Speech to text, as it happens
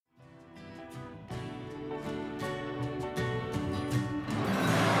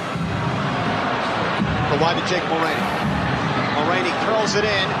wide to Jake Mulroney. Mulroney curls it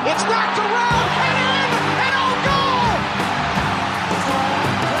in. It's knocked around and in! And oh, goal!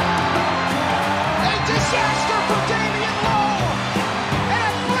 A disaster for Damian Lowe! And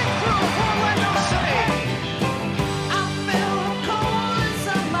a breakthrough for Orlando City! I feel the coldness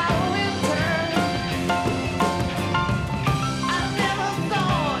of my winter. I never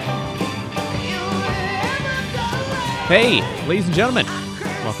thought you would ever go away. Hey, ladies and gentlemen,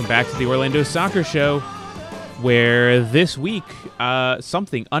 welcome back to the Orlando Soccer Show, where this week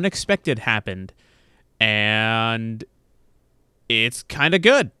something unexpected happened, and it's kind of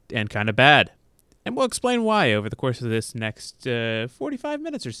good and kind of bad. And we'll explain why over the course of this next 45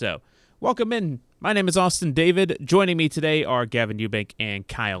 minutes or so. Welcome in. My name is Austin David. Joining me today are Gavin, Ewbank, and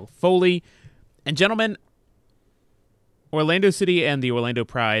Kyle Foley. And gentlemen, Orlando City and the Orlando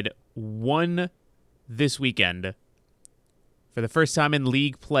Pride won this weekend for the first time in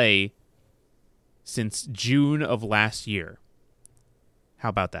league play since June of last year. How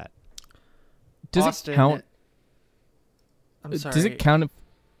about that? Does Austin, it count? I'm sorry. Does it count?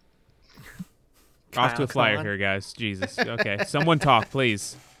 Off to a flyer Kyle, here, guys. Jesus. Okay. Someone talk,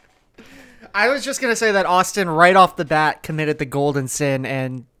 please. I was just going to say that Austin, right off the bat, committed the golden sin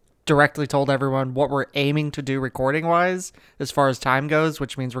and directly told everyone what we're aiming to do recording-wise as far as time goes,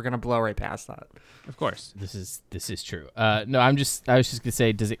 which means we're going to blow right past that. Of course. This is true. No, I was just gonna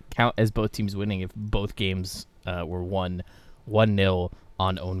say, does it count as both teams winning if both games were 1-0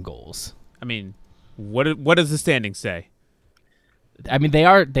 on own goals? I mean, what does the standing say? I mean, they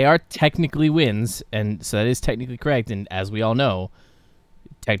are technically wins, and so that is technically correct. And as we all know,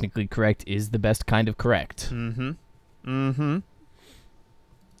 technically correct is the best kind of correct. Mm-hmm.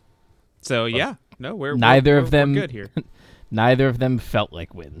 So yeah, no, we're good here. Neither of them felt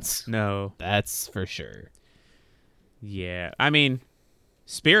like wins. No, That's for sure. yeah. I mean,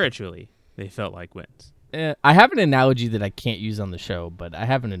 spiritually, they felt like wins. I have an analogy that I can't use on the show, but I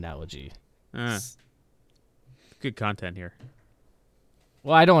have an analogy. Good content here.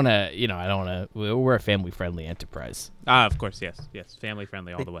 Well, I don't want to, we're a family-friendly enterprise. Of course, yes, family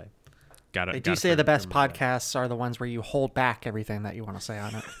friendly all the way. Got it. They do say the best podcasts are the ones where you hold back everything that you want to say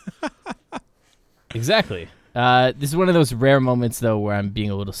on it. Exactly. This is one of those rare moments, though, where I'm being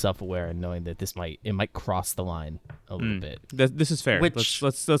a little self-aware and knowing that it might cross the line a little bit. This is fair.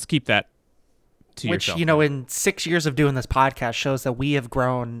 Let's keep that to yourself. Which, in 6 years of doing this podcast shows that we have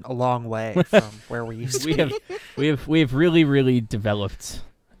grown a long way from where we used to be. We have really, really developed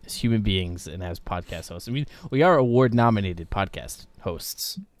as human beings and as podcast hosts. I mean, we are award-nominated podcast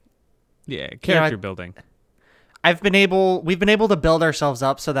hosts. Yeah, character building. We've been able to build ourselves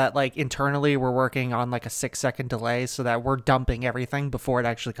up so that internally we're working on a 6-second delay so that we're dumping everything before it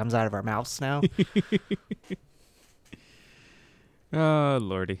actually comes out of our mouths now. Oh,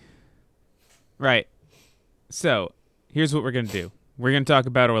 Lordy. Right. So, here's what we're going to do. We're going to talk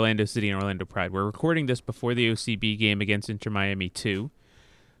about Orlando City and Orlando Pride. We're recording this before the OCB game against Inter Miami 2.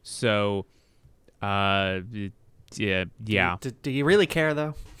 So, yeah. Do you really care,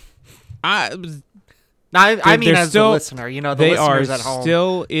 though? I mean, as still, the listener, the they listeners are at home.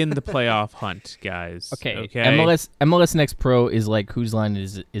 still in the playoff hunt, guys. Okay. MLS Next Pro is like, whose line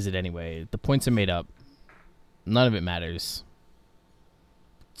is it anyway? The points are made up. None of it matters.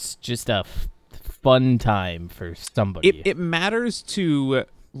 It's just a fun time for somebody. It matters to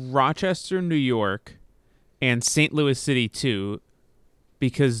Rochester, New York, and St. Louis City too,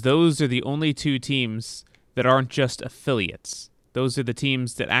 because those are the only two teams that aren't just affiliates. Those are the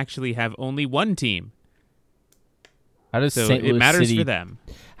teams that actually have only one team. How does So St. Louis it matters City, for them.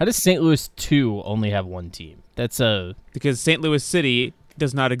 How does St. Louis 2 only have one team? Because St. Louis City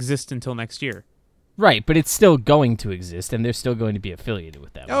does not exist until next year. Right, but it's still going to exist, and they're still going to be affiliated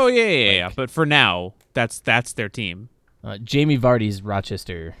with them. Oh yeah. But for now, that's their team Jamie Vardy's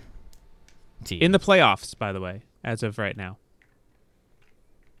Rochester team in the playoffs. By the way, as of right now,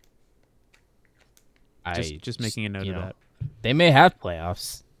 just making a note of that. They may have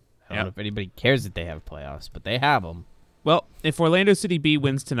playoffs. I don't Yep. know if anybody cares that they have playoffs, but they have them. Well, if Orlando City B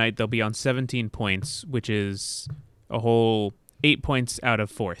wins tonight, they'll be on 17 points, which is a whole 8 points out of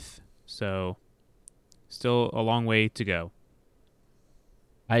fourth. So, still a long way to go.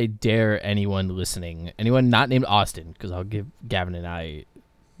 I dare anyone listening, anyone not named Austin, because I'll give Gavin and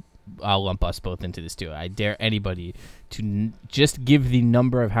I'll lump us both into this too. I dare anybody to just give the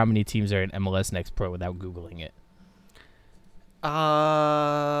number of how many teams are in MLS Next Pro without Googling it.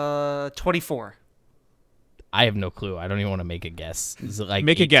 24. I have no clue. I don't even want to make a guess. Is it like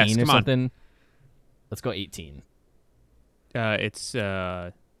Make a 18 guess. or Come on. something? Let's go 18. It's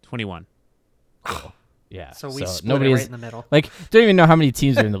 21. Yeah. So we split nobody it is right in the middle. like don't even know how many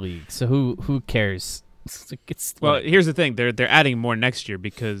teams are in the league. So who cares Well, here's the thing: they're adding more next year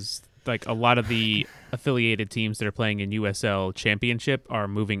because like a lot of the affiliated teams that are playing in USL Championship are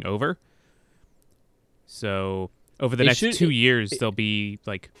moving over. So over the next 2 years, there'll be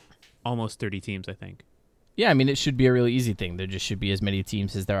like almost 30 teams, I think. Yeah, I mean, it should be a really easy thing. There just should be as many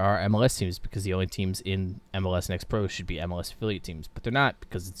teams as there are MLS teams because the only teams in MLS Next Pro should be MLS affiliate teams. But they're not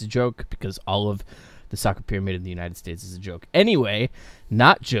because it's a joke, because all of the soccer pyramid in the United States is a joke. Anyway,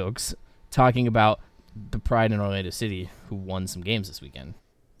 not jokes, talking about the Pride in Orlando City, who won some games this weekend.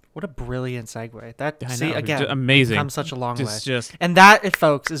 What a brilliant segue. That I see know, again, amazing. we've come such a long way. Just And that,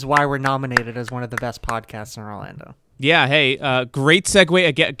 folks, is why we're nominated as one of the best podcasts in Orlando. yeah. Hey, great segue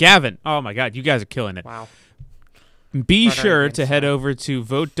again, Gavin. Oh my God, you guys are killing it. Wow. Be Right, sure everything's to head fine. over to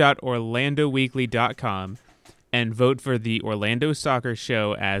vote.orlandoweekly.com and vote for the Orlando Soccer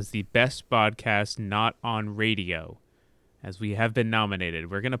Show as the best podcast not on radio, as we have been nominated.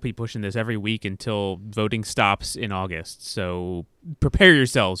 We're going to be pushing this every week until voting stops in August, so prepare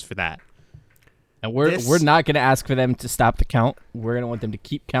yourselves for that. And we're not going to ask for them to stop the count. We're going to want them to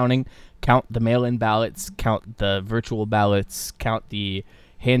keep counting, count the mail-in ballots, count the virtual ballots, count the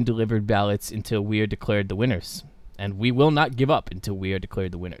hand-delivered ballots until we are declared the winners. And we will not give up until we are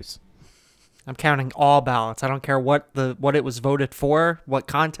declared the winners. I'm counting all ballots. I don't care what it was voted for, what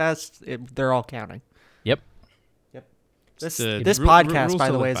contest. They're all counting. Yep. This The podcast, rules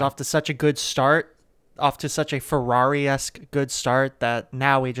by the way, is solidified. off to such a good start, off to such a Ferrari-esque good start that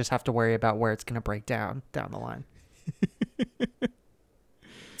now we just have to worry about where it's going to break down the line.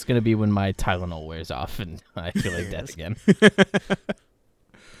 It's going to be when my Tylenol wears off and I feel like that again.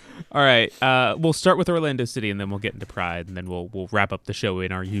 All right, we'll start with Orlando City, and then we'll get into Pride, and then we'll wrap up the show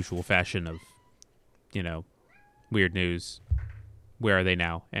in our usual fashion of, weird news, where are they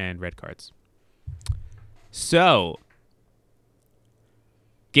now, and red cards. So,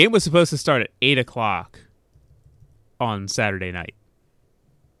 game was supposed to start at 8 o'clock on Saturday night.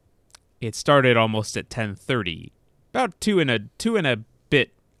 It started almost at 10:30, about two and a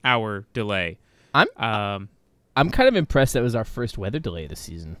bit hour delay. I'm kind of impressed that was our first weather delay this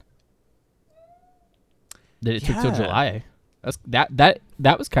season. That it took till Yeah. July.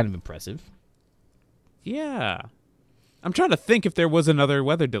 That was kind of impressive. Yeah. I'm trying to think if there was another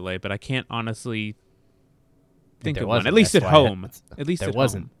weather delay, but I can't honestly think There of one. wasn't. At least at That's why home. At least There at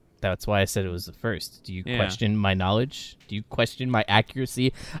wasn't. home. That's why I said it was the first. Do you Yeah. question my knowledge? Do you question my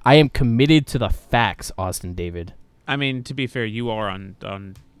accuracy? I am committed to the facts, Austin David. I mean, to be fair, you are on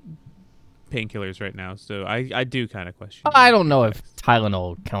painkillers right now, so I do kind of question. I don't know if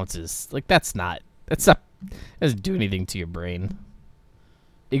Tylenol counts as that doesn't do anything to your brain.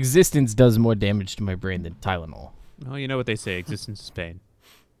 Existence does more damage to my brain than Tylenol. Well, you know what they say, existence is pain.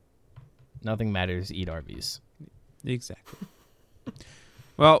 Nothing matters. Eat Arby's. Exactly.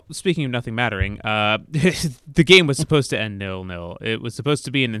 Well, speaking of nothing mattering, the game was supposed to end 0-0. It was supposed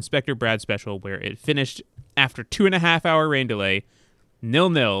to be an Inspector Brad special where it finished after 2.5-hour rain delay,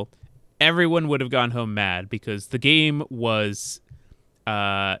 0-0. Everyone would have gone home mad because the game was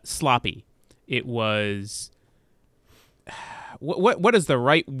sloppy. It was what is the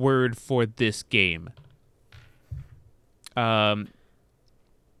right word for this game?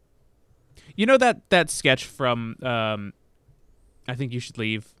 You know that sketch from I Think You Should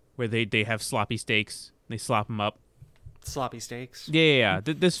Leave, where they have sloppy steaks, they slop them up. Sloppy steaks. Yeah.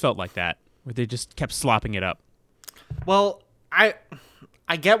 This felt like that, where they just kept slopping it up. Well, I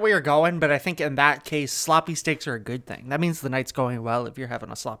get where you're going, but I think in that case, sloppy steaks are a good thing. That means the night's going well if you're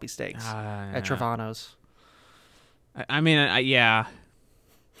having a sloppy steaks at Travano's. I mean, yeah.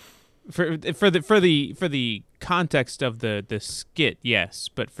 For the context of the skit, yes,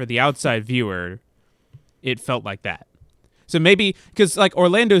 but for the outside viewer, it felt like that. So maybe because like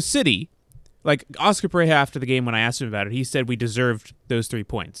Orlando City, like Oscar Pereira after the game when I asked him about it, he said we deserved those 3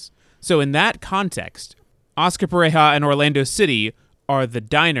 points. So in that context, Oscar Pereira and Orlando City are the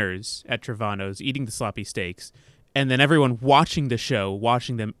diners at Travano's eating the sloppy steaks, and then everyone watching the show,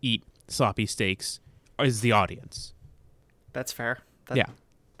 watching them eat sloppy steaks, is the audience. That's fair. Yeah.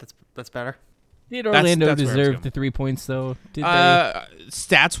 That's better. Did Orlando that's where I was deserve going. the 3 points though? Did they?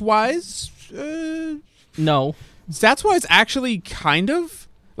 Stats wise, No. stats wise, actually, kind of.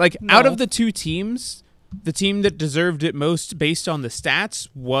 Like out of the two teams, the team that deserved it most based on the stats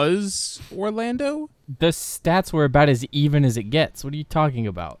was Orlando. The stats were about as even as it gets. What are you talking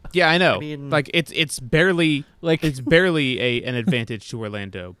about? Yeah, I know. I mean- like it's barely Like an advantage to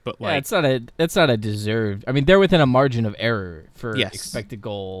Orlando, but yeah, like it's not a deserved. I mean, they're within a margin of error for Yes. expected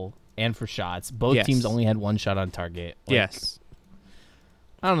goal and for shots. Both Yes. teams only had one shot on target. Like, yes.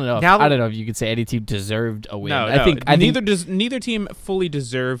 I don't know. Now- I don't know if you could say any team deserved a win. No, I think neither team fully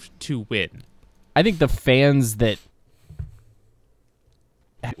deserved to win. I think the fans that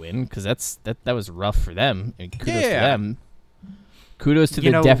win, because that was rough for them. I mean, kudos to them. Kudos to the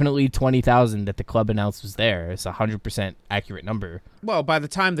definitely 20,000 that the club announced was there. It's 100% accurate number. Well, by the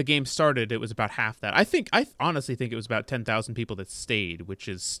time the game started, it was about half that. I honestly think it was about 10,000 people that stayed, which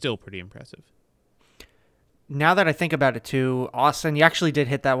is still pretty impressive. Now that I think about it too, Austin, you actually did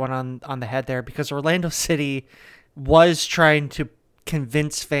hit that one on the head there, because Orlando City was trying to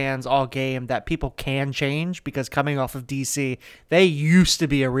convince fans all game that people can change, because coming off of DC, they used to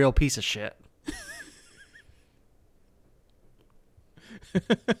be a real piece of shit.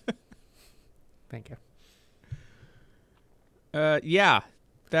 Thank you. Yeah,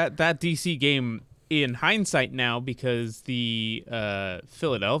 that DC game in hindsight now, because the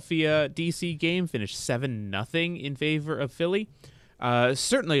Philadelphia DC game finished 7-0 in favor of Philly,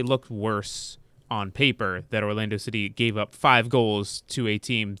 certainly looked worse on paper that Orlando City gave up 5 goals to a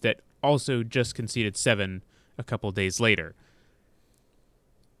team that also just conceded 7 a couple days later.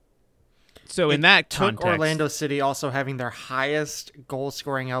 So in that context, took Orlando City also having their highest goal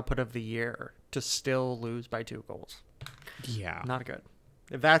scoring output of the year to still lose by 2 goals. Yeah, Not good.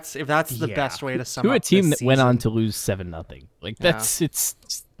 If that's the best way to sum To up a team this that went season. on to lose 7-0. Like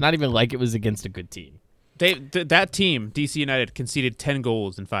it's not even like it was against a good team. that team, DC United, conceded 10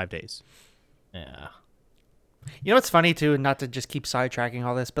 goals in 5 days. Yeah. You know what's funny too, and not to just keep sidetracking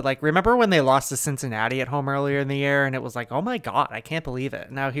all this, but like, remember when they lost to Cincinnati at home earlier in the year, and it was like, oh my god, I can't believe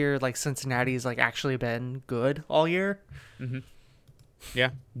it. Now here, like, Cincinnati's like actually been good all year. Mm-hmm. Yeah,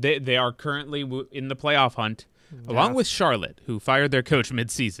 they are currently in the playoff hunt, along with Charlotte, who fired their coach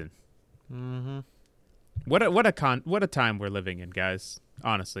mid-season. Mm-hmm. What a time we're living in, guys.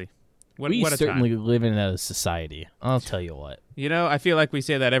 Honestly, what a certainly time. live in a society. I'll tell you what. You know, I feel like we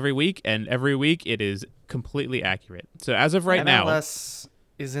say that every week, and every week it is completely accurate. So as of right now, MLS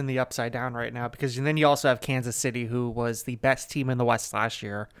is in the upside down right now, because then you also have Kansas City, who was the best team in the West last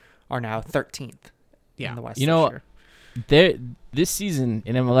year, are now 13th in the West. You know, this year. this season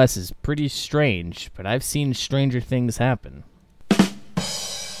in MLS is pretty strange, but I've seen stranger things happen.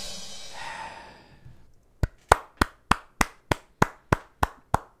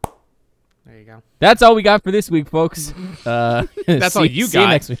 There you go. That's all we got for this week, folks. that's all you see you got.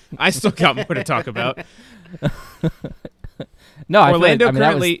 next week. I still got more to talk about. No,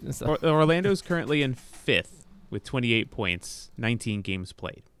 Orlando's currently in 5th with 28 points, 19 games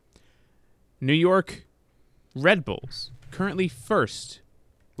played. New York Red Bulls currently 1st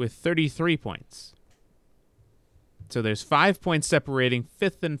with 33 points. So there's 5 points separating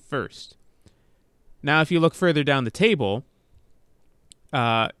 5th and 1st. Now, if you look further down the table,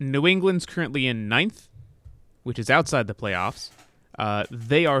 New England's currently in 9th, which is outside the playoffs.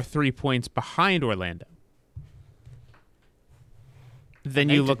 They are 3 points behind Orlando. Then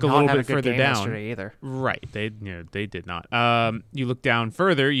you look a little bit further down. Either. Right, they did not. You look down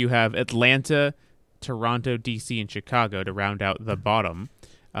further, you have Atlanta, Toronto, DC, and Chicago to round out the bottom.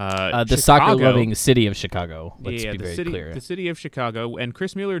 The soccer-loving city of Chicago. Let's be very clear. The city of Chicago, and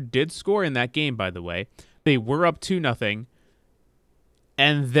Chris Mueller did score in that game, by the way. They were up 2-0,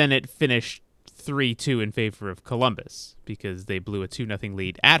 and then it finished 3-2 in favor of Columbus because they blew a 2-0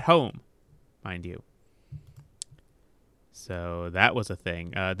 lead at home, mind you. So that was a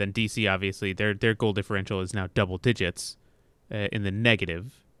thing. Then DC, obviously, their goal differential is now double digits in the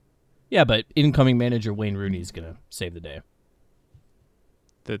negative. Yeah, but incoming manager Wayne Rooney is going to save the day.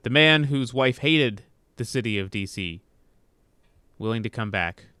 The man whose wife hated the city of DC, willing to come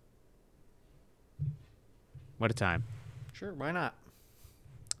back. What a time. Sure, why not?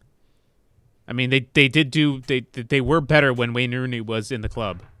 I mean, they were better when Wayne Rooney was in the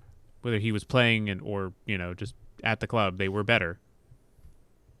club, whether he was playing or just at the club. They were better.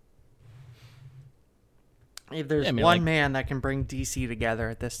 If there's one man that can bring DC together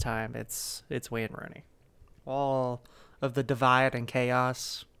at this time, it's Wayne Rooney. All of the divide and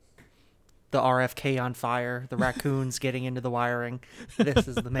chaos, the RFK on fire, the raccoons getting into the wiring. This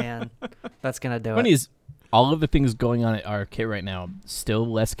is the man that's gonna do Funny it. is, all of the things going on at RFK right now still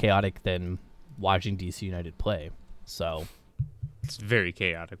less chaotic than watching DC United play. So it's very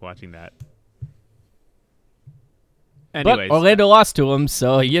chaotic watching that. Anyways, but Orlando lost to him,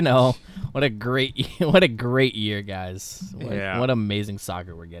 so what a great year, guys. What amazing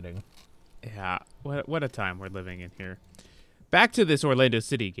soccer we're getting. Yeah, what a time we're living in here. Back to this Orlando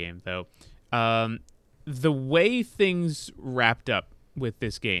City game, though. The way things wrapped up with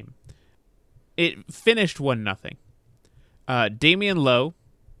this game, it finished 1-0. Damian Lowe,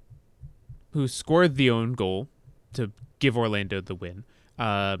 who scored the own goal to give Orlando the win,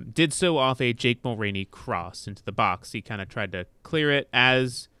 did so off a Jake Mulroney cross into the box. He kind of tried to clear it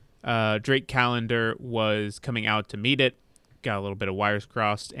as Drake Callender was coming out to meet it, got a little bit of wires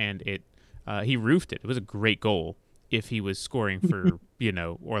crossed, and he roofed it. It was a great goal. If he was scoring for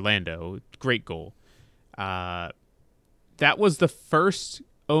Orlando, great goal. That was the first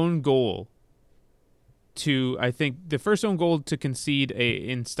own goal to concede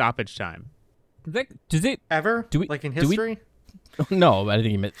in stoppage time. Does it Ever? Do we- like in do we- history? No, I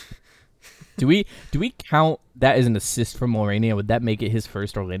didn't even. Do we count that as an assist from Mulroney? Would that make it his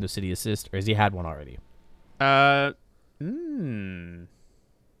first Orlando City assist, or has he had one already? I'm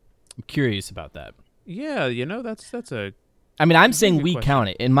curious about that. Yeah, that's a I mean, I'm saying good we question. count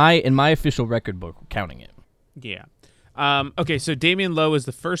it in my official record book. We're counting it. yeah. Okay, so Damian Lowe is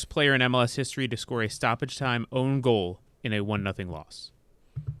the first player in MLS history to score a stoppage time own goal in a 1-0 loss.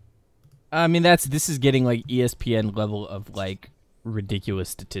 I mean, this is getting like ESPN level of like ridiculous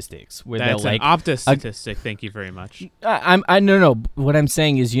statistics where That's they're an like Opta statistic. Thank you very much. No. What I'm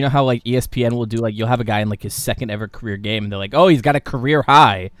saying is, you know how like ESPN will do like you'll have a guy in like his second ever career game and they're like, oh, he's got a career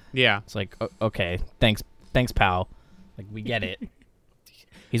high. Yeah. It's like, okay, thanks, pal. Like we get it.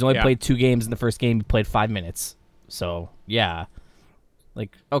 He's only played 2 games in the first game. He played 5 minutes. So yeah,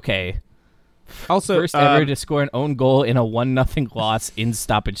 like okay. Also, First ever to score an own goal in a 1-0 loss in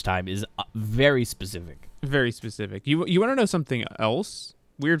stoppage time is very specific. very specific. You want to know something else?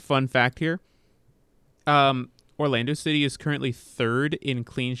 Weird fun fact here. Orlando City is currently 3rd in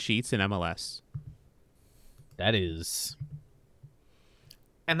clean sheets in MLS. That is.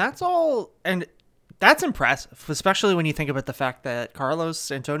 And that's all. And that's impressive, especially when you think about the fact that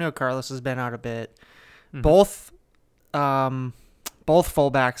Antonio Carlos has been out a bit. Mm-hmm. Both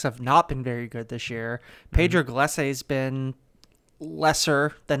fullbacks have not been very good this year. Pedro Gallesse's been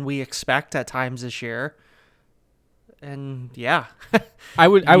lesser than we expect at times this year. And yeah, I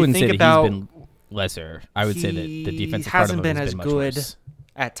wouldn't say think that he's been lesser. I would say that the defensive part of hasn't him been has as much good worse.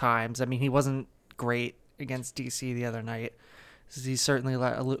 at times. I mean, he wasn't great against DC the other night. He's certainly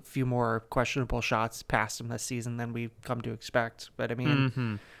let a few more questionable shots past him this season than we've come to expect. But I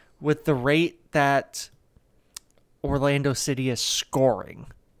mean, with the rate that Orlando City is scoring,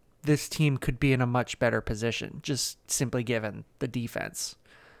 this team could be in a much better position, just simply given the defense.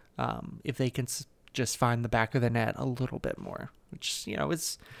 If they can just find the back of the net a little bit more, which,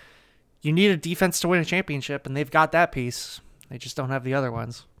 you need a defense to win a championship, and they've got that piece. They just don't have the other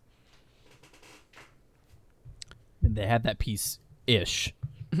ones. They had that piece-ish.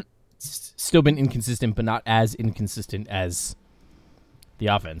 Still been inconsistent, but not as inconsistent as the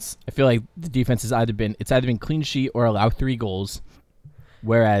offense. I feel like the defense has either been clean sheet or allow 3 goals,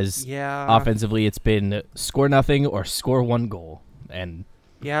 whereas offensively it's been score nothing or score 1 goal. And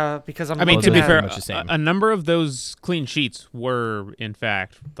because I mean, to be fair, much the same. a number of those clean sheets were, in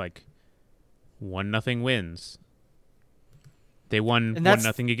fact, like 1-0 wins. They won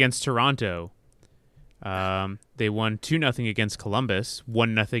 1-0 against Toronto. They won 2-0 against Columbus,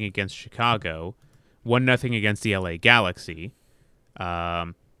 1-0 against Chicago, 1-0 against the LA Galaxy,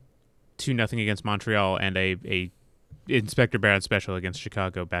 2-0 against Montreal, and a Inspector Barrett special against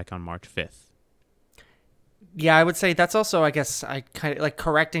Chicago back on March 5th. Yeah, I would say that's also, I guess, I kind of like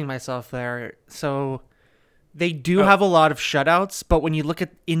correcting myself there. So they do have a lot of shutouts, but when you look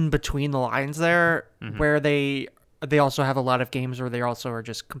at in between the lines there, where they also have a lot of games where they also are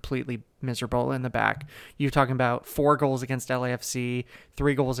just completely miserable in the back. You're talking about 4 goals against LAFC,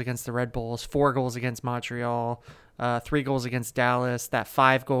 3 goals against the Red Bulls, 4 goals against Montreal, 3 goals against Dallas, that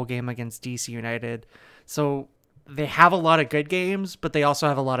 5-goal game against DC United. So they have a lot of good games, but they also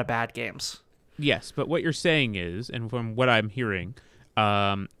have a lot of bad games. Yes, but what you're saying is, and from what I'm hearing,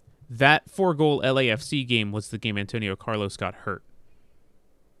 that 4-goal LAFC game was the game Antonio Carlos got hurt.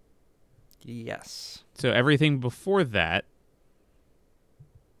 Yes. So everything before that,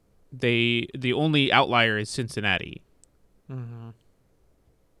 the only outlier is Cincinnati. Mm-hmm.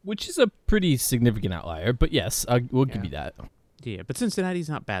 Which is a pretty significant outlier, but yes, we'll give you that. Yeah, but Cincinnati's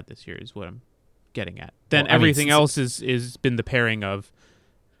not bad this year, is what I'm getting at. Then Well, I mean, everything else is been the pairing of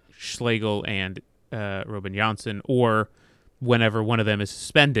Schlegel and Robin Johnson, or whenever one of them is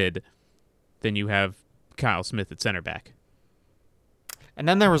suspended, then you have Kyle Smith at center back. And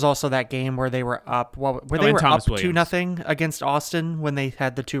then there was also that game where they were up. Well, where they and were Thomas up Williams. 2-0 against Austin when they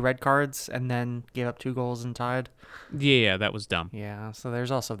had the 2 red cards and then gave up 2 goals and tied. Yeah, that was dumb. Yeah, so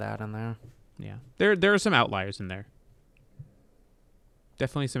there's also that in there. Yeah, there are some outliers in there.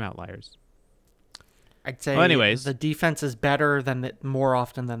 Definitely some outliers. I'd say Well, anyways. the defense is better more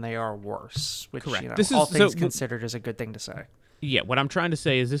often than they are worse, which Correct. all things considered is a good thing to say. Yeah, what I'm trying to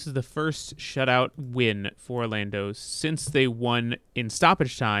say is this is the first shutout win for Orlando since they won in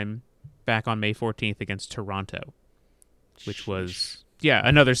stoppage time back on May 14th against Toronto, which was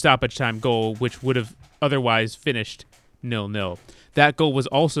another stoppage time goal, which would have otherwise finished 0-0. That goal was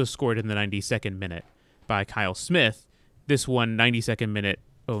also scored in the 92nd minute by Kyle Smith. This one, 92nd minute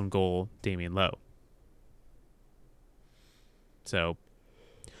own goal, Damian Lowe. So,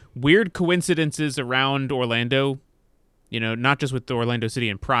 weird coincidences around Orlando. Not just with the Orlando City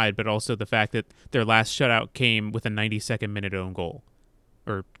and Pride, but also the fact that their last shutout came with a 92nd minute own goal.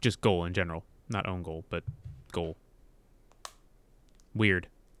 Or just goal in general. Not own goal, but goal. Weird.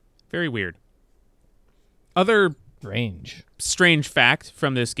 Very weird. Other strange fact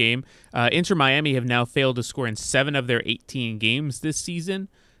from this game, Inter Miami have now failed to score in 7 of their 18 games this season.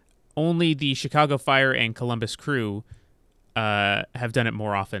 Only the Chicago Fire and Columbus Crew have done it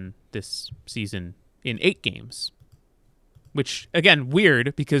more often this season in 8 games. Which, again,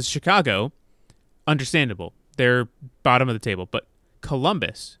 weird because Chicago, understandable. They're bottom of the table. But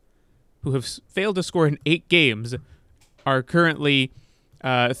Columbus, who have failed to score in 8 games, are currently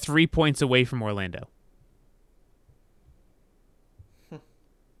 3 points away from Orlando.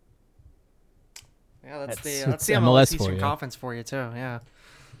 Yeah, that's the MLS Eastern for you. Conference for you too. Yeah.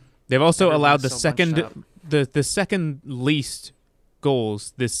 They've also Everyone's allowed the so second bunched up. the second least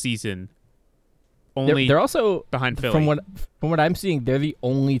goals this season. Only they're also behind Philly. From what I'm seeing, they're the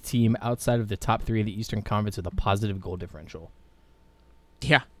only team outside of the top 3 of the Eastern Conference with a positive goal differential.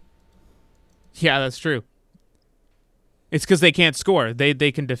 Yeah, that's true. It's because they can't score.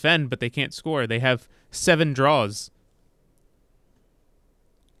 They can defend, but they can't score. They have 7 draws,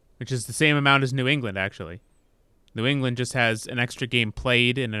 which is the same amount as New England, actually. New England just has an extra game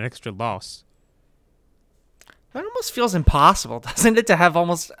played and an extra loss. That almost feels impossible, doesn't it, to have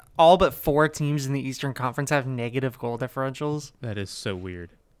almost all but 4 teams in the Eastern Conference have negative goal differentials? That is so weird.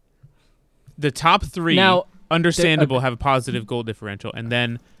 The top 3, now, understandable, have a positive goal differential, and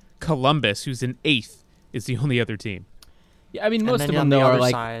then Columbus, who's in 8th, is the only other team. Yeah, I mean, most of them on the though are other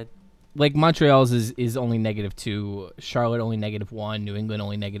like side, like Montreal's is only -2, Charlotte only -1, New England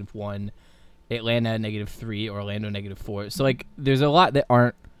only -1, Atlanta -3, Orlando -4. So like, there's a lot that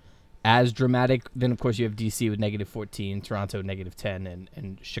aren't as dramatic. Then of course you have DC with -14, Toronto -10,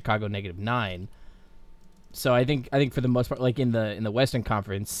 and Chicago -9. So I think for the most part, like in the Western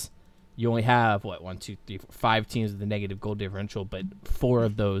Conference, you only have 1, 2, 3, 4, 5 teams with a negative goal differential, but 4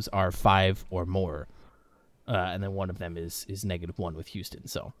 of those are 5 or more, and then one of them is -1 with Houston.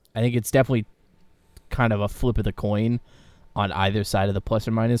 So I think it's definitely kind of a flip of the coin on either side of the plus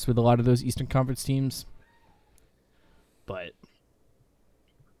or minus with a lot of those Eastern Conference teams. But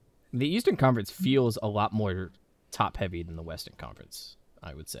the Eastern Conference feels a lot more top heavy than the Western Conference,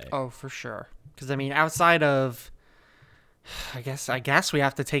 I would say. oh, for sure. Because I mean, outside of, I guess we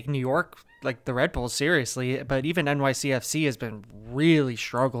have to take New York, like the Red Bulls, seriously. But even NYCFC has been really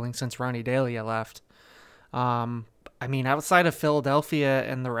struggling since Ronnie Delia left. I mean, outside of Philadelphia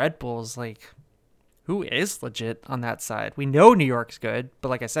and the Red Bulls, like, who is legit on that side? We know New York's good, but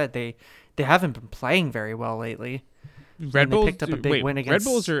like I said, they haven't been playing very well lately. Red they Bulls picked up a big win against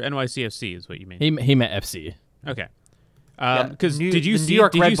Red Bulls or NYCFC is what you mean. He meant FC. Okay. Yeah, Because New- did you the see? New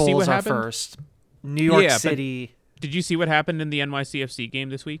York Did Red you see Bulls what are happened? first? New York Yeah, but- City. Did you see what happened in the NYCFC game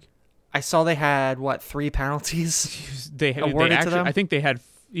this week? I saw they had 3 penalties. They Awarded to actually, them? I think they had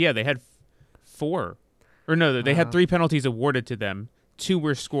 4, or no, they had 3 penalties awarded to them. 2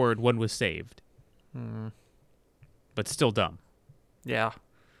 were scored, 1 was saved. But still dumb. Yeah.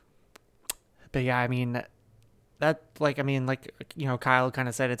 But yeah, I mean, Kyle kind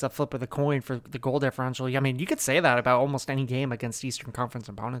of said, it's a flip of the coin for the goal differential. I mean, you could say that about almost any game against Eastern Conference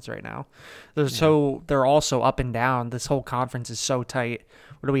opponents right now. They're all so up and down. This whole conference is so tight.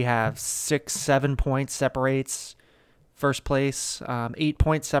 What do we have? 6, 7 points separates first place. 8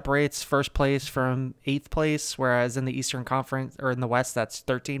 points separates first place from 8th place, whereas in the Eastern Conference, or in the West, that's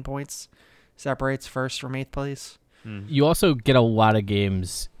 13 points separates first from 8th place. You also get a lot of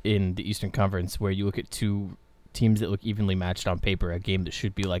games in the Eastern Conference where you look at 2 teams that look evenly matched on paper, a game that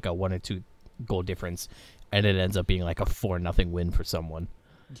should be like a 1 or 2 goal difference, and it ends up being like a 4-0 win for someone.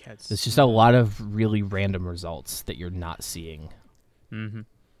 Yeah, It's just a lot of really random results that you're not seeing in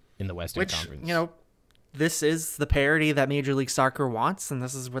the Western Which, Conference. This is the parity that Major League Soccer wants, and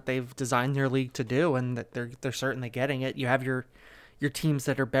this is what they've designed their league to do, and that they're certainly getting it. You have your teams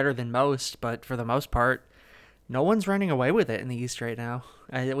that are better than most, but for the most part, no one's running away with it in the East right now.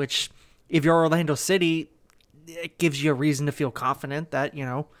 Which, if you're Orlando City, it gives you a reason to feel confident that,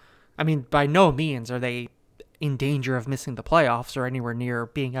 I mean, by no means are they in danger of missing the playoffs or anywhere near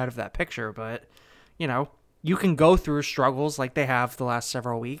being out of that picture, but, you can go through struggles like they have the last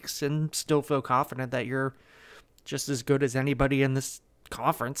several weeks and still feel confident that you're just as good as anybody in this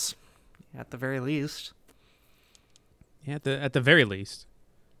conference, at the very least. Yeah, at the very least.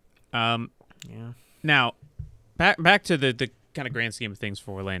 Yeah. Now, back to the kind of grand scheme of things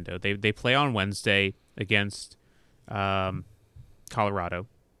for Orlando. They play on Wednesday against Colorado.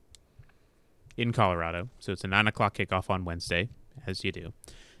 In Colorado, so it's a 9:00 kickoff on Wednesday, as you do.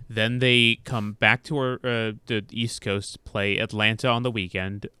 Then they come back to the East Coast, play Atlanta on the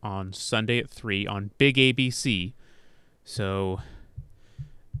weekend on Sunday at 3 on Big ABC. So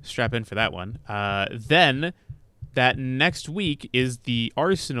strap in for that one. Then that next week is the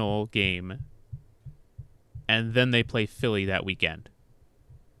Arsenal game, and then they play Philly that weekend.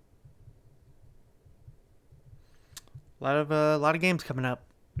 A lot of games coming up.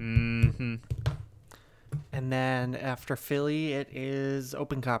 Mm-hmm. And then after Philly, it is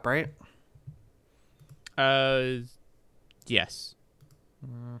Open Cup, right? Yes.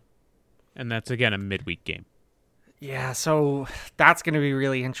 And that's again a midweek game. Yeah, so that's going to be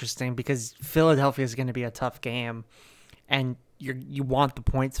really interesting because Philadelphia is going to be a tough game, and you want the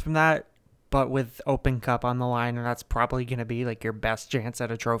points from that. But with Open Cup on the line, and that's probably going to be like your best chance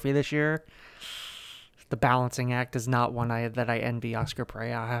at a trophy this year. The balancing act is not one that I envy Oscar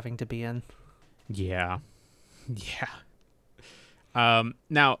Perea having to be in. Yeah.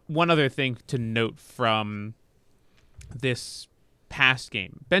 Now, one other thing to note from this past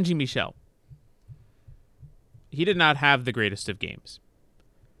game, Benji Michel. He did not have the greatest of games.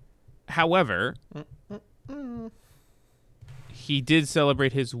 However, he did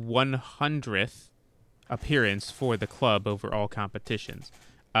celebrate his 100th appearance for the club over all competitions.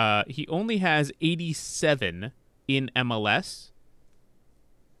 He only has 87 in MLS,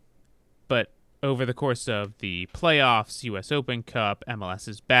 but over the course of the playoffs, U.S. Open Cup, MLS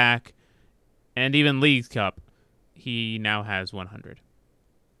is back, and even League Cup, he now has 100.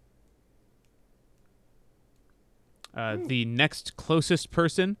 The next closest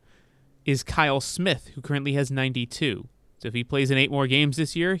person is Kyle Smith, who currently has 92. So if he plays in 8 more games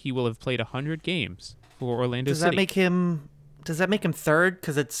this year, he will have played 100 games for Orlando City. Does that make him third?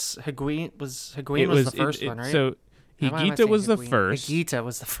 Because it's Higuain was the first one, right? So Higuita was the first. Higuita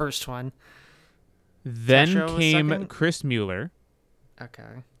was the first one. Then Tesho was came second? Chris Mueller.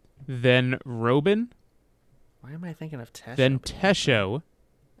 Okay. Then Robin. Why am I thinking of Tesho? Then Tesho.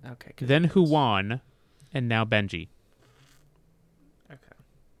 Okay. Then Juan. And now Benji. Okay.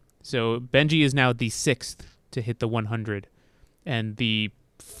 So Benji is now the 6th to hit the 100. And the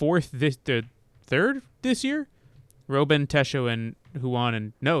third this year? Robin, Tesho, and Juan.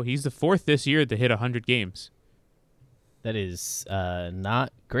 And no, he's the 4th this year to hit 100 games. That is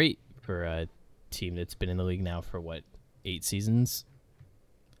not great for a team that's been in the league now for 8 seasons.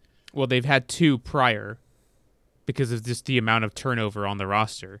 Well, they've had 2 prior because of just the amount of turnover on the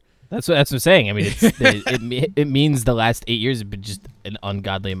roster. That's what I'm saying. I mean, it means the last 8 years have been just an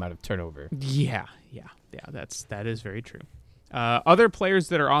ungodly amount of turnover. Yeah. That is very true. Other players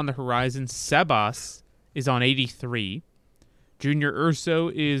that are on the horizon: Sebas is on 83, Junior Urso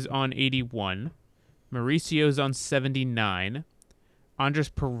is on 81, Mauricio's on 79, Andres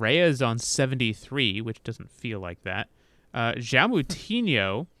Perea is on 73, which doesn't feel like that. João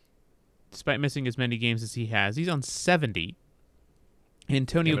Moutinho, despite missing as many games as he has, he's on 70.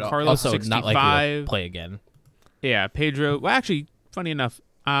 Antonio Carlos, also 65. not likely to play again. Yeah, Pedro. Well, actually, funny enough,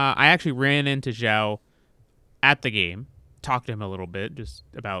 I actually ran into João at the game, talked to him a little bit just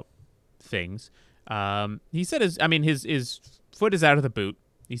about things. He said his foot is out of the boot.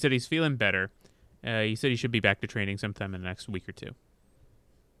 He said he's feeling better. He said he should be back to training sometime in the next week or 2.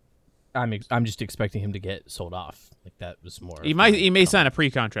 I'm just expecting him to get sold off. Like that was more. He may sign a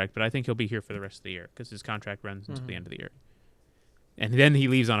pre-contract, but I think he'll be here for the rest of the year because his contract runs until the end of the year. And then he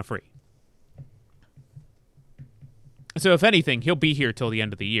leaves on a free. So if anything, he'll be here till the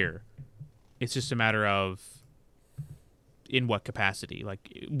end of the year. It's just a matter of in what capacity.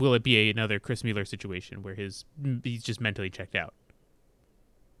 Like, will it be another Chris Mueller situation where he's just mentally checked out?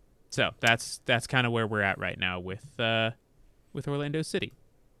 So that's kind of where we're at right now with Orlando City.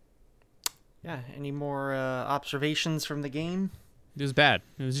 Yeah. Any more observations from the game? It was bad.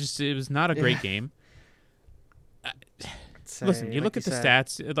 It was not a great game. Listen, you look at the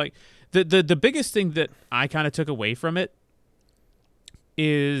stats. Like the biggest thing that I kind of took away from it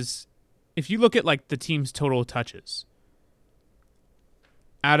is if you look at like the team's total touches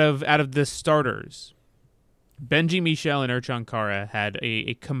out of the starters, Benji Michel and Ercan Kara had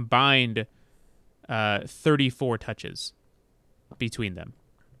a combined 34 touches between them.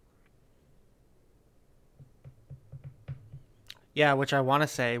 Yeah, which I want to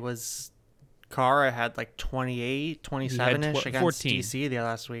say was Kara had like 28, 27-ish against 14. DC the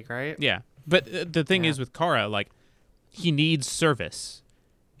last week, right? Yeah. But the thing is with Kara, like, he needs service.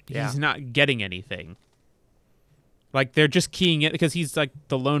 Yeah. He's not getting anything. Like they're just keying it because he's like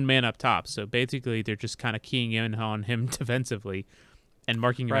the lone man up top. So basically, they're just kind of keying in on him defensively and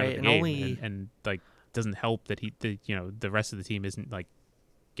marking him out of the game. And like doesn't help that the rest of the team isn't like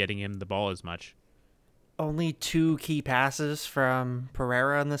getting him the ball as much. Only 2 key passes from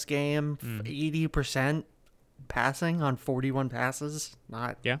Pereira in this game. 80% passing on 41 passes.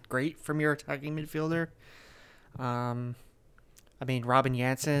 Not great from your attacking midfielder. I mean, Robin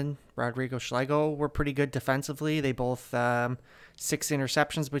Janssen, Rodrigo Schlegel were pretty good defensively. They both 6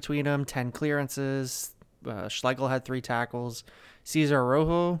 interceptions between them, 10 clearances. Schlegel had 3 tackles. Cesar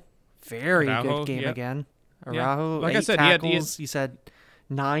Araujo, very good game again. Araujo, like 8 I said, tackles. You said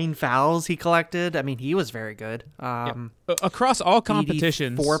 9 fouls he collected. I mean, he was very good. Across all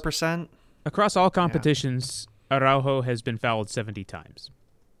competitions, 4%. Across all competitions, Araujo has been fouled 70 times.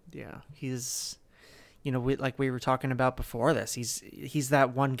 Yeah, he's, like we were talking about before this, he's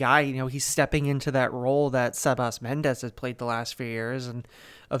that one guy, he's stepping into that role that Sebas Mendes has played the last few years, and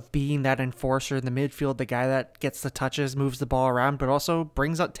of being that enforcer in the midfield, the guy that gets the touches, moves the ball around, but also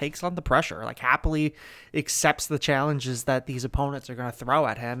takes on the pressure, like happily accepts the challenges that these opponents are going to throw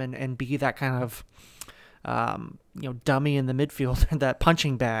at him, and be that kind of, dummy in the midfield, that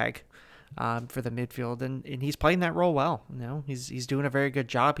punching bag. For the midfield, and he's playing that role well. He's doing a very good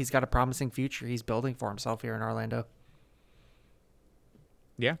job. He's got a promising future he's building for himself here in Orlando.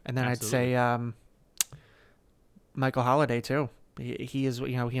 Yeah, and then absolutely. I'd say Michael Holiday too. He is,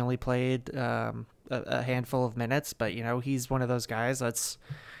 he only played a handful of minutes, but he's one of those guys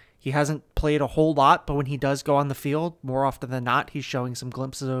he hasn't played a whole lot, but when he does go on the field, more often than not, he's showing some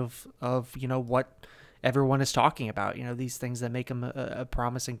glimpses of what everyone is talking about, these things that make him a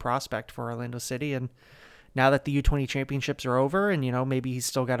promising prospect for Orlando City. And now that the U20 championships are over, and, maybe he's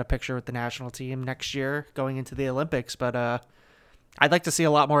still got a picture with the national team next year going into the Olympics, but I'd like to see a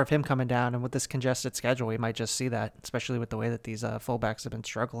lot more of him coming down. And with this congested schedule, we might just see that, especially with the way that these fullbacks have been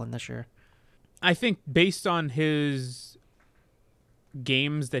struggling this year. I think based on his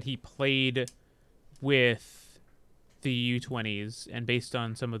games that he played with the U20s and based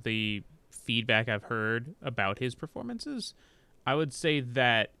on some of the feedback I've heard about his performances, I would say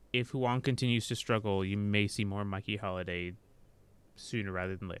that if Huang continues to struggle, you may see more Mikey Holiday sooner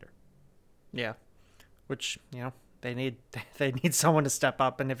rather than later. Yeah, which they need someone to step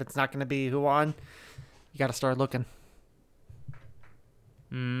up, and if it's not going to be Huang, you got to start looking.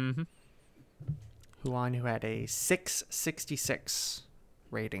 Mm-hmm. Huang, who had a 666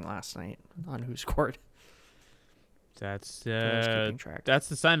 rating last night on Who Scored. That's the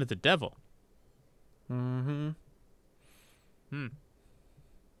sign of the devil. Mm-hmm.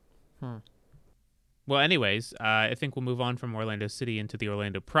 Well, anyways, I think we'll move on from Orlando City into the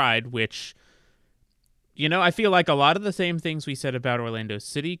Orlando Pride, which, I feel like a lot of the same things we said about Orlando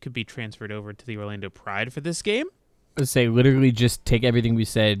City could be transferred over to the Orlando Pride for this game. I would say literally just take everything we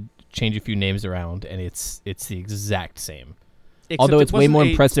said, change a few names around, and it's the exact same. Except although it's way more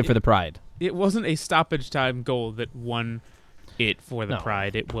impressive for the Pride. It wasn't a stoppage time goal that won it for the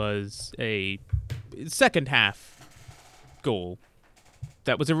Pride. It was a second half goal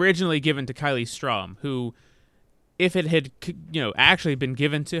that was originally given to Kylie Strom, who, if it had actually been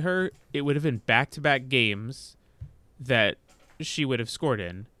given to her, it would have been back-to-back games that she would have scored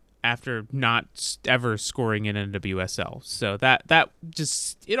in after not ever scoring in NWSL. So that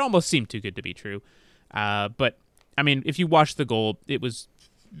just, it almost seemed too good to be true. But I mean, if you watch the goal, it was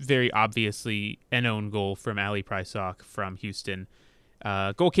very obviously an own goal from Ali Prysock from Houston.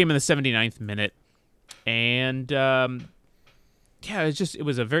 Goal came in the 79th minute, and it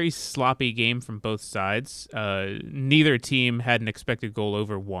was a very sloppy game from both sides. Neither team had an expected goal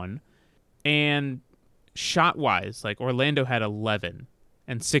over 1, and shot-wise, like Orlando had 11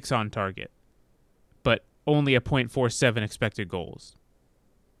 and 6 on target, but only a .47 expected goals.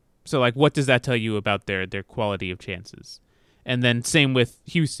 So, like, what does that tell you about their quality of chances? And then same with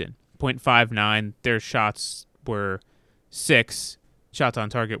Houston, .59. Their shots were 6, shots on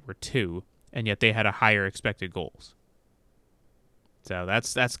target were 2, and yet they had a higher expected goals. So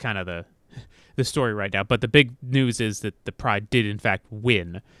that's kind of the story right now. But the big news is that the Pride did in fact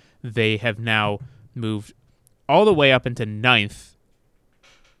win. They have now moved all the way up into 9th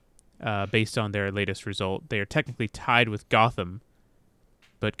based on their latest result. They are technically tied with Gotham,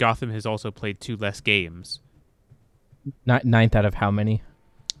 but Gotham has also played 2 less games. 9th out of how many?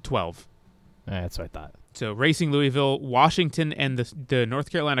 12. That's what I thought. So Racing Louisville, Washington, and the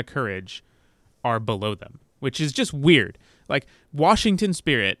North Carolina Courage are below them, which is just weird. Like, Washington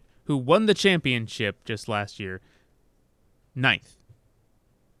Spirit, who won the championship just last year, 9th.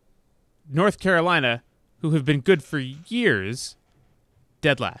 North Carolina, who have been good for years,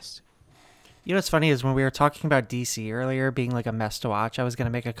 dead last. You know what's funny is when we were talking about DC earlier being like a mess to watch, I was going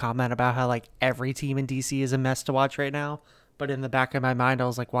to make a comment about how like every team in DC is a mess to watch right now. But in the back of my mind, I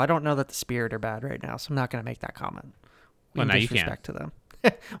was like, well, I don't know that the Spirit are bad right now, so I'm not going to make that comment. Well, now you can. Disrespect to them.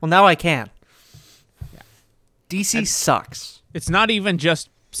 Well, now I can. Yeah. DC sucks. It's not even just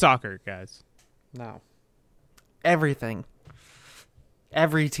soccer, guys. No. Everything.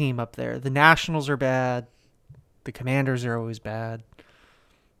 Every team up there. The Nationals are bad. The Commanders are always bad.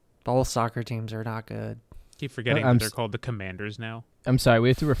 Both soccer teams are not good. Keep forgetting that they're called the Commanders now. I'm sorry, we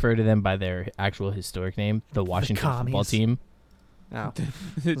have to refer to them by their actual historic name, the Washington football team. No.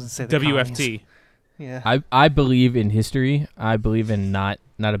 WFT. Yeah. I believe in history. I believe in not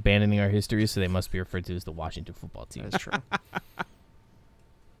abandoning our history, so they must be referred to as the Washington football team. That's true.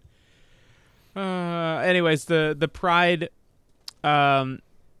 Anyways, the Pride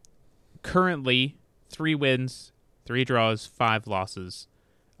currently 3 wins, 3 draws, 5 losses,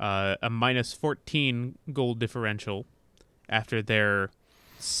 a -14 goal differential after their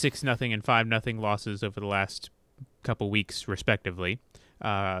 6-0 and 5-0 losses over the last couple weeks, respectively.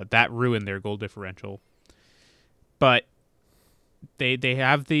 That ruined their goal differential. But they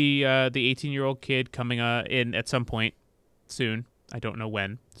have the 18-year-old kid coming in at some point soon. I don't know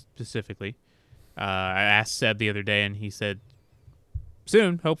when specifically. I asked Seb the other day, and he said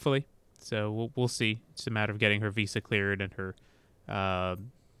soon, hopefully. So we'll see. It's a matter of getting her visa cleared and her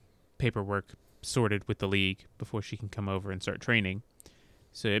paperwork sorted with the league before she can come over and start training.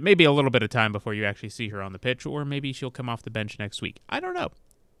 So it may be a little bit of time before you actually see her on the pitch, or maybe she'll come off the bench next week. I don't know.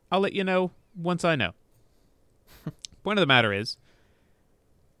 I'll let you know once I know. Point of the matter is,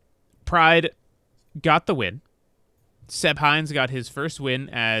 Pride got the win. Seb Hines got his first win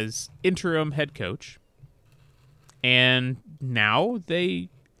as interim head coach. And now they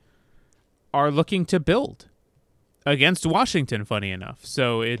are looking to build against Washington, funny enough.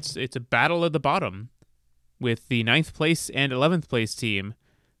 So it's a battle at the bottom with the 9th place and 11th place team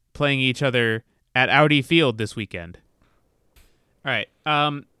playing each other at Audi Field this weekend. All right.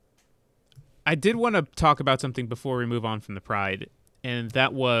 I did want to talk about something before we move on from the Pride, and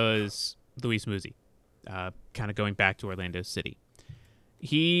that was Luiz Muzzi, kind of going back to Orlando City.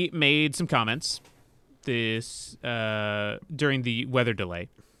 He made some comments during the weather delay,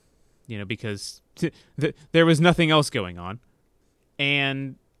 because there was nothing else going on,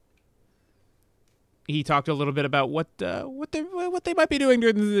 and he talked a little bit about what they might be doing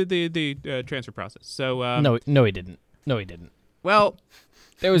during the transfer process. So No, he didn't. Well,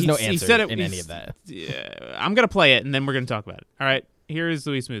 there was no he answer said it, in any of that. I'm gonna play it, and then we're gonna talk about it. All right, here is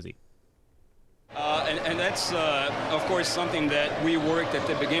Luiz Muzzi. And that's, of course, something that we worked at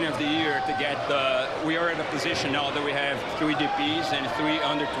the beginning of the year to get. We are in a position now that we have 3 DPs and 3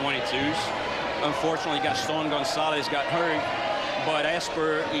 under-22s. Unfortunately, Gaston Gonzalez got hurt, but as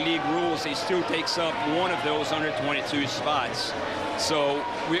per league rules, he still takes up one of those under-22 spots. So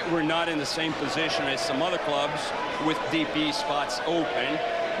we're not in the same position as some other clubs with DP spots open,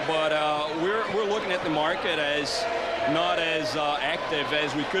 but we're looking at the market as not as active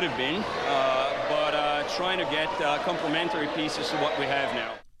as we could have been, but trying to get complementary pieces to what we have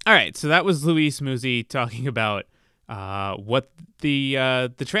now. All right, so that was Luiz Muzzi talking about what the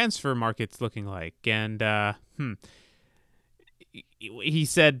transfer market's looking like, and he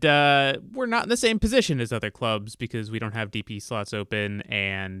said we're not in the same position as other clubs because we don't have DP slots open,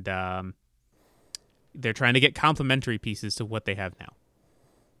 and they're trying to get complementary pieces to what they have now.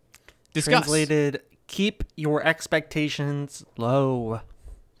 Discuss. Translated, keep your expectations low.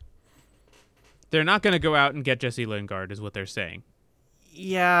 They're not going to go out and get Jesse Lingard, is what they're saying.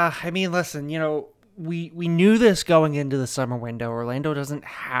 Yeah, I mean, listen, we knew this going into the summer window. Orlando doesn't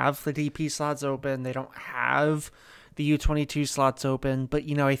have the DP slots open. They don't have the U22 slots open. But,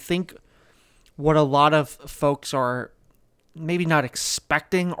 I think what a lot of folks are maybe not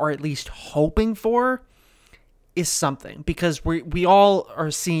expecting or at least hoping for is something, because we all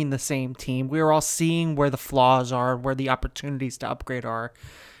are seeing the same team. We're all seeing where the flaws are, where the opportunities to upgrade are.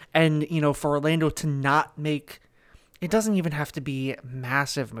 And, for Orlando to not make, it doesn't even have to be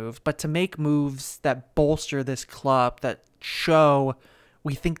massive moves, but to make moves that bolster this club, that show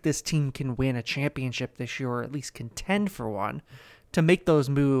we think this team can win a championship this year, or at least contend for one, to make those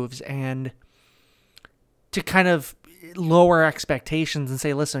moves and to kind of lower expectations and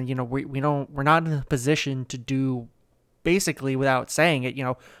say, listen, we're not in a position to do, basically without saying it,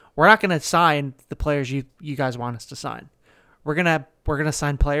 we're not going to sign the players you guys want us to sign. We're gonna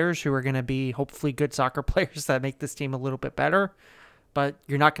sign players who are gonna be hopefully good soccer players that make this team a little bit better, but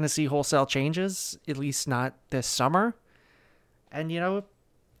you're not gonna see wholesale changes, at least not this summer. And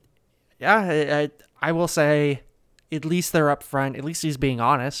I will say, at least they're upfront. At least he's being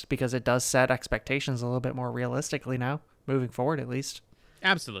honest, because it does set expectations a little bit more realistically now, moving forward at least.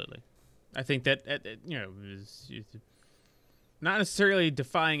 Absolutely. I think that, is not necessarily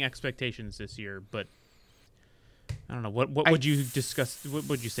defying expectations this year, but I don't know. What would you discuss? What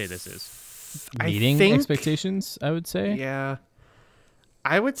would you say this is? Meeting expectations, I would say. Yeah.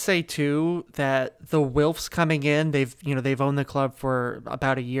 I would say too that the Wilfs coming in, they've owned the club for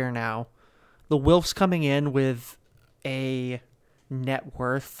about a year now. The Wilfs coming in with a net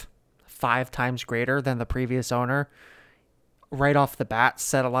worth 5 times greater than the previous owner, right off the bat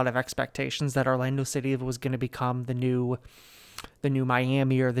set a lot of expectations that Orlando City was going to become the new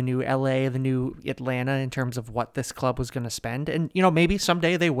Miami or the new LA, the new Atlanta in terms of what this club was going to spend. And, maybe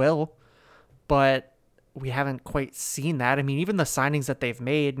someday they will, but we haven't quite seen that. I mean, even the signings that they've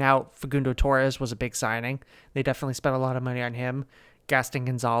made now, Facundo Torres was a big signing. They definitely spent a lot of money on him. Gaston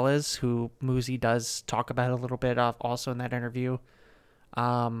Gonzalez, who Muzzi does talk about a little bit of also in that interview,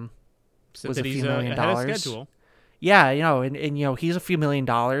 was a few $1 million. Schedule. Yeah, and he's a few $1 million,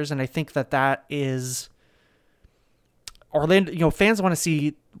 and I think that is Orlando. Fans want to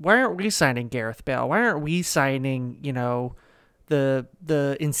see, why aren't we signing Gareth Bale? Why aren't we signing the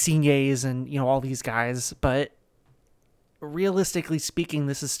Insignes and all these guys? But realistically speaking,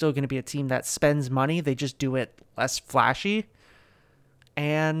 this is still going to be a team that spends money. They just do it less flashy,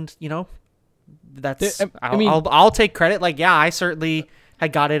 and that's I'll take credit. Like, yeah, I certainly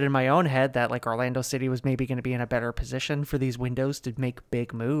had got it in my own head that like Orlando City was maybe going to be in a better position for these windows to make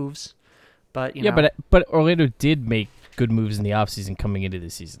big moves. But but Orlando did make good moves in the offseason coming into the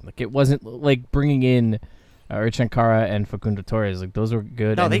season. Like, it wasn't like bringing in Ercan Kara and Facundo Torres. Like, those were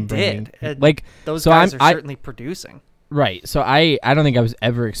good. No, and they did. Like, those guys are certainly producing. Right. So I don't think I was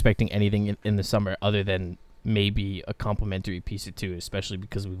ever expecting anything in the summer other than maybe a complimentary piece or two, especially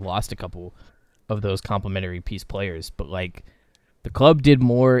because we've lost a couple of those complimentary piece players. But like, the club did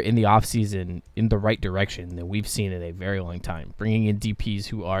more in the offseason in the right direction than we've seen in a very long time. Bringing in DPs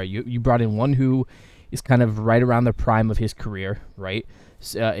who are, you brought in one who is kind of right around the prime of his career, right?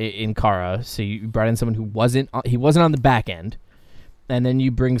 In Kara. So you brought in someone who wasn't on the back end. And then you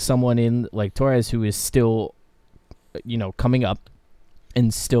bring someone in like Torres, who is still, coming up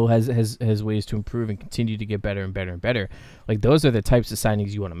and still has ways to improve and continue to get better and better and better. Like, those are the types of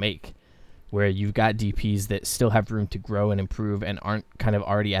signings you want to make, where you've got DPs that still have room to grow and improve and aren't kind of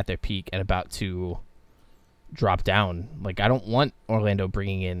already at their peak and about to drop down. Like, I don't want Orlando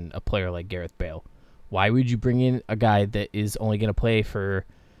bringing in a player like Gareth Bale. Why would you bring in a guy that is only going to play for,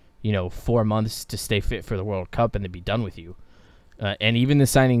 4 months to stay fit for the World Cup and then be done with you? And even the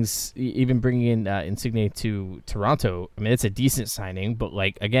signings, even bringing in Insigne to Toronto, I mean, it's a decent signing, but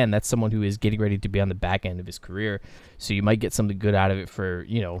like, again, that's someone who is getting ready to be on the back end of his career. So you might get something good out of it for,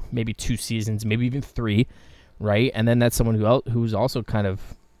 maybe 2 seasons, maybe even 3, right? And then that's someone who's also kind of,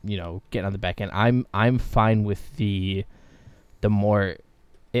 getting on the back end. I'm fine with the more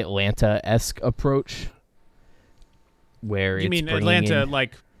Atlanta-esque approach, where you mean Atlanta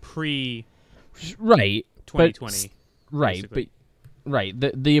like pre right 2020, right? But right,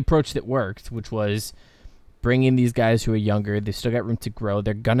 the approach that worked, which was bring in these guys who are younger. They still got room to grow.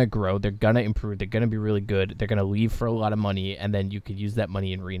 They're gonna grow. They're gonna improve. They're gonna be really good. They're gonna leave for a lot of money, and then you could use that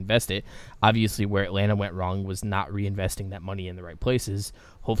money and reinvest it. Obviously, where Atlanta went wrong was not reinvesting that money in the right places.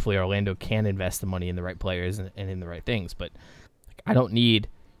 Hopefully, Orlando can invest the money in the right players and in the right things. But I don't need.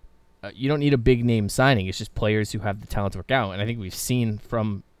 You don't need a big name signing. It's just players who have the talent to work out. And I think we've seen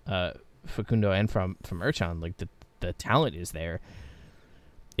from Facundo and from Ercan, like the talent is there.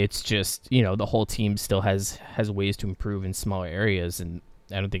 It's just, the whole team still has ways to improve in smaller areas, and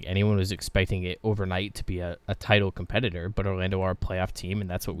I don't think anyone was expecting it overnight to be a title competitor, but Orlando are a playoff team, and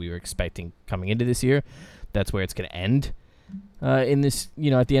that's what we were expecting coming into this year. That's where it's going to end in this,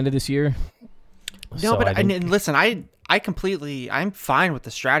 at the end of this year. No, so but and listen, I'm fine with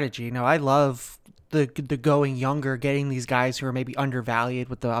the strategy. I love the going younger, getting these guys who are maybe undervalued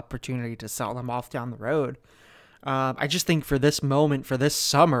with the opportunity to sell them off down the road. I just think for this moment, for this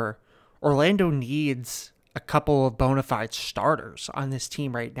summer, Orlando needs a couple of bona fide starters on this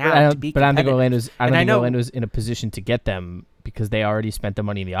team right now to be competitive. But I don't think Orlando's in a position to get them because they already spent the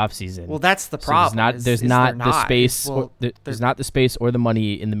money in the offseason. Well, that's the problem. There's not the space or the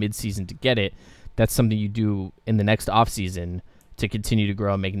money in the midseason to get it. That's something you do in the next offseason to continue to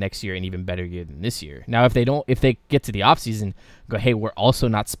grow and make next year an even better year than this year. Now, if they get to the offseason, go, hey, we're also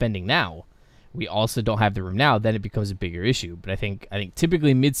not spending now. We also don't have the room now, then it becomes a bigger issue. But I think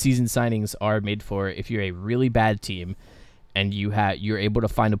typically midseason signings are made for if you're a really bad team and you're able to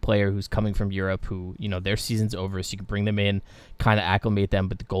find a player who's coming from Europe who, their season's over, so you can bring them in, kind of acclimate them,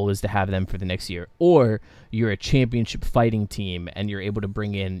 but the goal is to have them for the next year. Or you're a championship fighting team and you're able to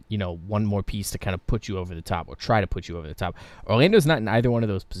bring in, one more piece to kind of put you over the top or try to put you over the top. Orlando's not in either one of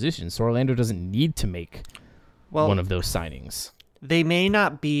those positions, so Orlando doesn't need to make one of those signings. They may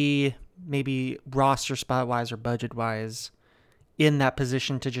not be maybe roster spot-wise or budget-wise in that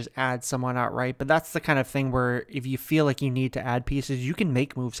position to just add someone outright, but that's the kind of thing where if you feel like you need to add pieces, you can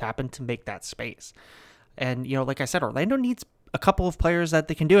make moves happen to make that space. And, like I said, Orlando needs a couple of players that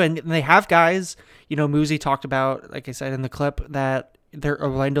they can do, and they have guys, Muzzi talked about, like I said in the clip, that they're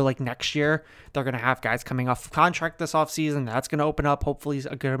Orlando, like next year, they're going to have guys coming off contract this offseason. That's going to open up, hopefully,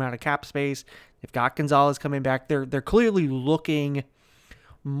 a good amount of cap space. They've got Gonzalez coming back. They're clearly looking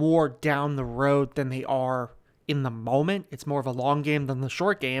more down the road than they are in the moment. It's more of a long game than the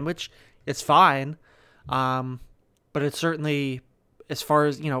short game, which is fine. But it's certainly, as far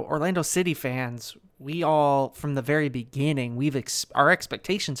as, Orlando City fans, we all, from the very beginning, our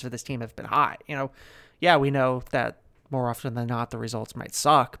expectations for this team have been high. Yeah, we know that more often than not, the results might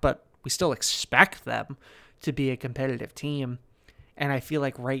suck, but we still expect them to be a competitive team. And I feel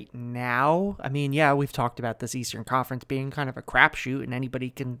like right now, we've talked about this Eastern Conference being kind of a crapshoot and anybody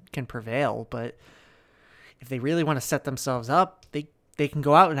can prevail, but if they really want to set themselves up, they can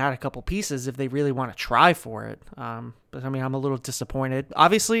go out and add a couple pieces if they really want to try for it. But I'm a little disappointed.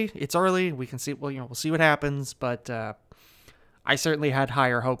 Obviously, it's early. We can see. We'll see what happens. But I certainly had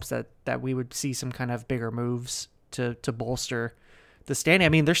higher hopes that we would see some kind of bigger moves to bolster the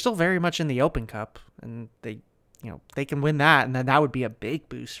standing. They're still very much in the Open Cup, and they can win that, and then that would be a big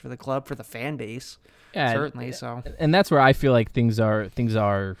boost for the club, for the fan base. Yeah, certainly. So, and that's where I feel like things are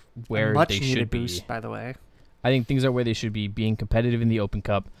where much they needed should be. Boost, by the way. I think things are where they should be, being competitive in the Open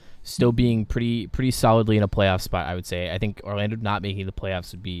Cup, still being pretty solidly in a playoff spot, I would say. I think Orlando not making the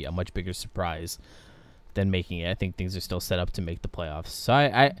playoffs would be a much bigger surprise than making it. I think things are still set up to make the playoffs. So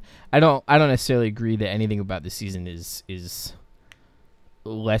I don't necessarily agree that anything about this season is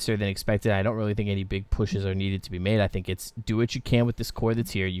lesser than expected. I don't really think any big pushes are needed to be made. I think it's do what you can with this core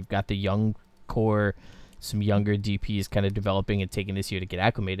that's here. You've got the young core, some younger DPs kind of developing and taking this year to get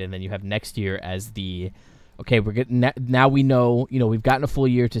acclimated, and then you have next year as the okay, we're getting now. We know, we've gotten a full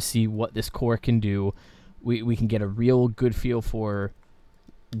year to see what this core can do. We can get a real good feel for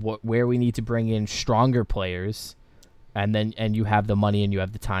where we need to bring in stronger players, and you have the money and you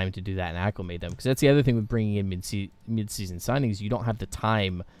have the time to do that and acclimate them. Because that's the other thing with bringing in mid-season signings. You don't have the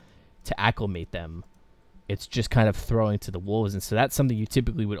time to acclimate them. It's just kind of throwing to the wolves, and so that's something you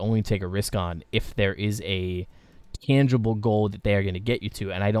typically would only take a risk on if there is a tangible goal that they are going to get you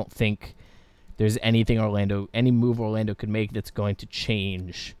to. And I don't think there's any move Orlando could make that's going to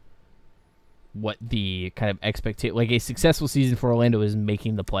change what the kind of expectation, like a successful season for Orlando is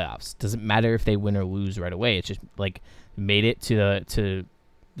making the playoffs. Doesn't matter if they win or lose right away. It's just like made it to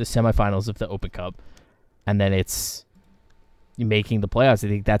the semifinals of the Open Cup, and then it's making the playoffs. I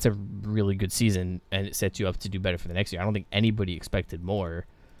think that's a really good season, and it sets you up to do better for the next year. I don't think anybody expected more.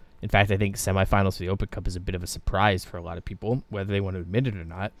 In fact, I think semifinals for the Open Cup is a bit of a surprise for a lot of people, whether they want to admit it or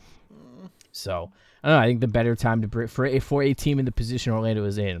not. So I don't know. I think the better time for a team in the position Orlando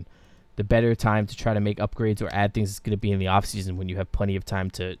is in, the better time to try to make upgrades or add things is going to be in the offseason, when you have plenty of time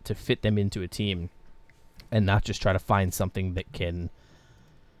to fit them into a team and not just try to find something that can,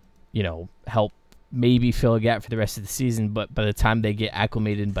 help maybe fill a gap for the rest of the season. But by the time they get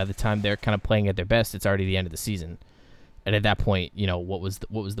acclimated, by the time they're kind of playing at their best, it's already the end of the season. And at that point, what was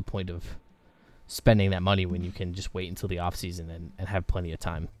the point of spending that money when you can just wait until the offseason and have plenty of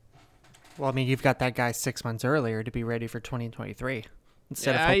time? Well, you've got that guy 6 months earlier to be ready for 2023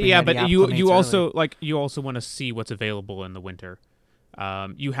 instead of hoping yeah, that but he you acclimates you also want to see what's available in the winter.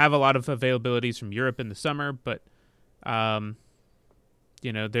 You have a lot of availabilities from Europe in the summer, but there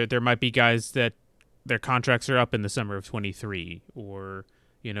might be guys that their contracts are up in the summer of 23, or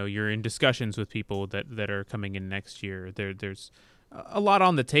you're in discussions with people that are coming in next year. There's a lot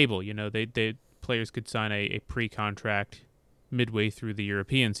on the table. They players could sign a pre-contract midway through the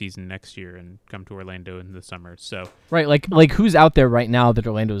European season next year and come to Orlando in the summer. So right, like who's out there right now that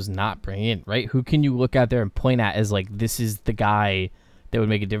Orlando is not bringing in, right? Who can you look out there and point at as like, this is the guy that would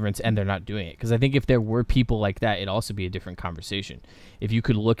make a difference, and they're not doing it? Because I think if there were people like that, it'd also be a different conversation. If you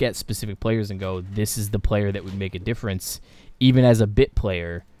could look at specific players and go, this is the player that would make a difference, even as a bit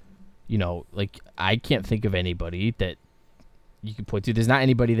player, like I can't think of anybody that you can point to. There's not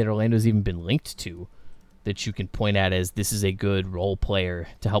anybody that Orlando's even been linked to that you can point at as this is a good role player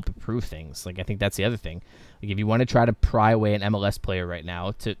to help improve things. Like, I think that's the other thing. Like, if you want to try to pry away an MLS player right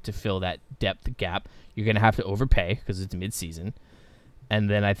now to fill that depth gap, you're going to have to overpay because it's mid-season. And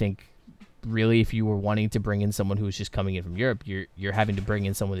then I think really if you were wanting to bring in someone who's just coming in from Europe, you're having to bring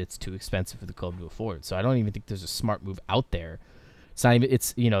in someone that's too expensive for the club to afford. So I don't even think there's a smart move out there. It's not even,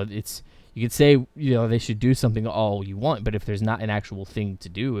 you could say, they should do something all you want, but if there's not an actual thing to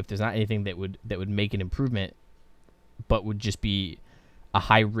do, if there's not anything that would make an improvement, but would just be a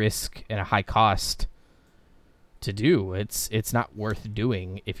high risk and a high cost to do, it's not worth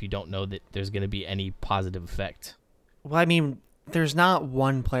doing if you don't know that there's going to be any positive effect. Well, I mean, there's not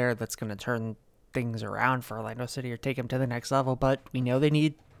one player that's going to turn things around for Orlando City or take them to the next level, but we know they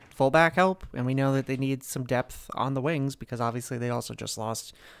need fullback help, and we know that they need some depth on the wings because obviously they also just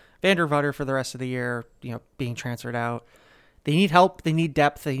lost Vander Vutter for the rest of the year, being transferred out. They need help. They need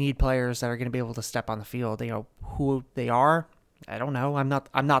depth. They need players that are going to be able to step on the field. Who they are, I don't know. I'm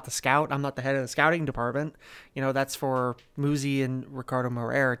not the scout. I'm not the head of the scouting department. That's for Muzzi and Ricardo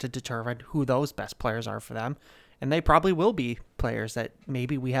Moreira to determine who those best players are for them. And they probably will be players that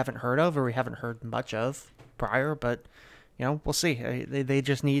maybe we haven't heard of or we haven't heard much of prior, but we'll see. They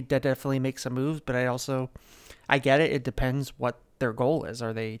just need to definitely make some moves, but I get it. It depends what their goal is.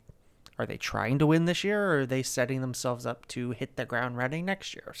 Are they trying to win this year, or are they setting themselves up to hit the ground running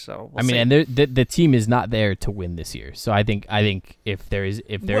next year? So we'll see. And the team is not there to win this year. So I think if there is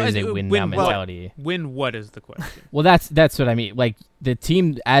a win now mentality, win what is the question? Well, that's what I mean. Like, the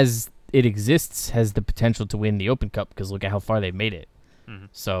team as it exists has the potential to win the Open Cup because look at how far they've made it. Mm-hmm.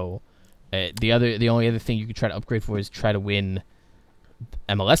 So the only other thing you could try to upgrade for is try to win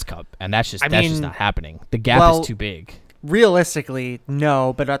MLS Cup, and that's just not happening. The gap is too big. Realistically,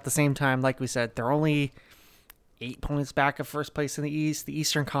 no, but at the same time, like we said, they're only 8 points back of first place in the East. The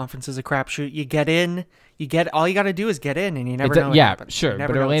Eastern Conference is a crapshoot. You get in, all you got to do is get in, and you never know what happens. Sure,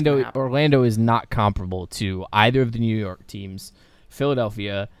 but Orlando is not comparable to either of the New York teams.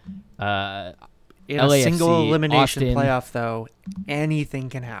 Philadelphia, in LAFC, a single elimination Austin. Playoff, though, anything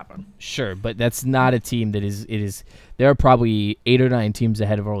can happen. Sure, but that's not a team that is. There are probably 8 or 9 teams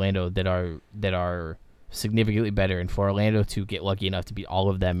ahead of Orlando that are significantly better, and for Orlando to get lucky enough to beat all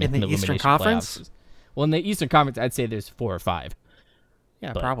of them in the Eastern elimination Conference. Playoffs. Well, in the Eastern Conference, I'd say there's 4 or 5.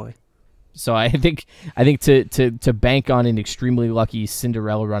 Yeah, probably. So I think to bank on an extremely lucky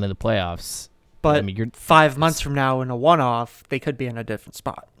Cinderella run in the playoffs. But you're 5 months from now in a one-off, they could be in a different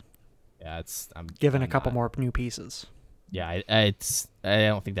spot. Yeah, I'm given a couple more new pieces. Yeah, I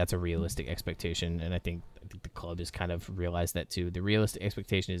don't think that's a realistic expectation, and I think the club has kind of realized that too. The realistic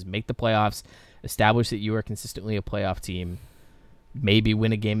expectation is make the playoffs, establish that you are consistently a playoff team, maybe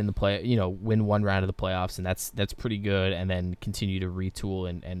win a game in the win one round of the playoffs, and that's pretty good, and then continue to retool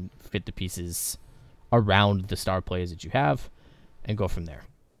and fit the pieces around the star players that you have, and go from there.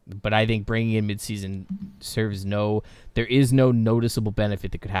 But I think bringing in midseason there is no noticeable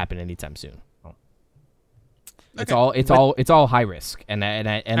benefit that could happen anytime soon. Okay. It's all high risk, and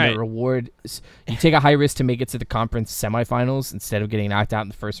the reward is, you take a high risk to make it to the conference semifinals instead of getting knocked out in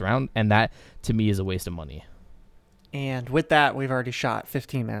the first round, and that to me is a waste of money. And with that, we've already shot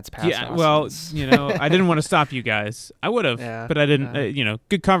 15 minutes past. Yeah, well, I didn't want to stop you guys. I would have, but I didn't.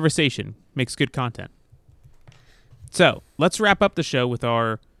 Good conversation makes good content. So let's wrap up the show with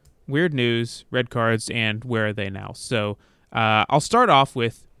our weird news, red cards, and where are they now. So I'll start off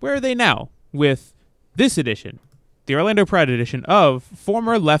with where are they now with this edition, the Orlando Pride edition of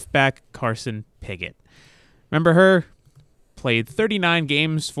former left back Carson Piggott. Remember her? Played 39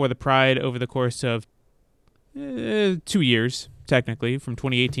 games for the Pride over the course of 2 years, technically, from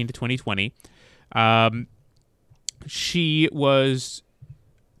 2018 to 2020. She was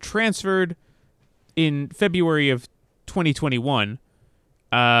transferred in February of 2021,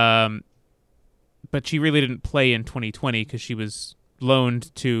 but she really didn't play in 2020 because she was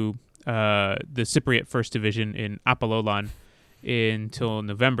loaned to the Cypriot First Division in Apollolan until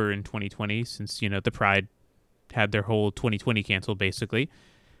November in 2020, since the Pride had their whole 2020 canceled basically.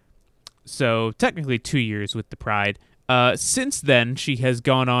 So technically 2 years with the Pride. Since then, she has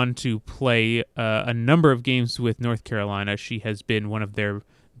gone on to play a number of games with North Carolina. She has been one of their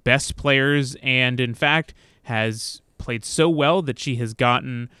best players, and in fact has played so well that she has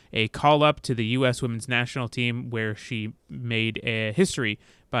gotten a call-up to the U.S. women's national team, where she made a history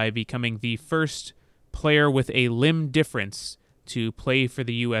by becoming the first player with a limb difference to play for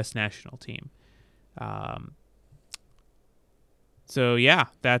the U.S. national team. So, yeah,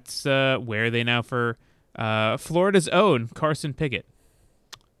 that's where are they now for Florida's own Carson Piggott.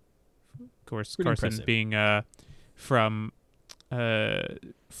 Of course, pretty Carson impressive. being from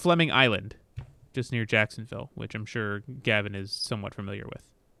Fleming Island, just near Jacksonville, which I'm sure Gavin is somewhat familiar with.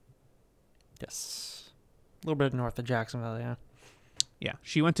 Yes. A little bit north of Jacksonville, yeah. Yeah,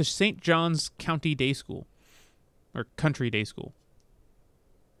 she went to St. John's County Day School, or Country Day School,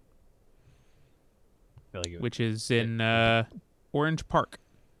 which is in Orange Park.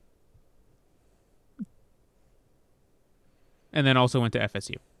 And then also went to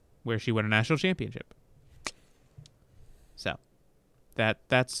FSU, where she won a national championship. So,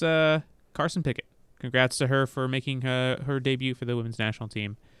 that's Carson Pickett. Congrats to her for making her debut for the women's national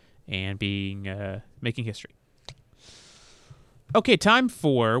team and making history. Okay, time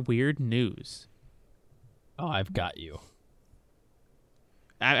for weird news. Oh, I've got you.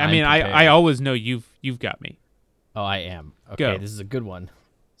 I mean, I always know you've got me. Oh, I am. Okay, Go. This is a good one.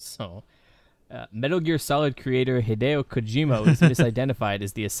 So, Metal Gear Solid creator Hideo Kojima was misidentified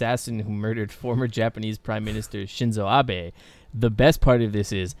as the assassin who murdered former Japanese Prime Minister Shinzo Abe. The best part of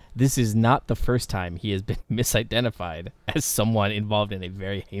this is not the first time he has been misidentified as someone involved in a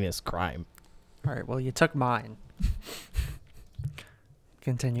very heinous crime. All right, well, you took mine.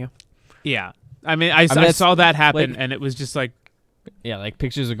 Continue. Yeah. I mean, I saw that happen, and it was just like... Yeah, like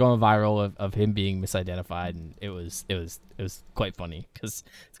pictures are going viral of him being misidentified, and it was quite funny because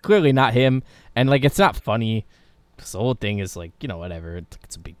it's clearly not him, and like it's not funny. Because the whole thing is like, you know, whatever,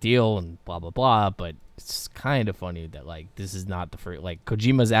 it's a big deal and blah blah blah, but it's kind of funny that like this is not the first. Like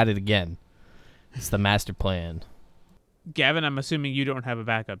Kojima's at it again. It's the master plan. Gavin, I'm assuming you don't have a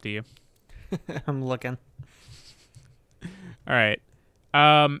backup, do you? I'm looking. All right.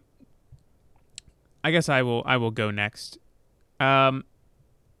 I guess I will go next.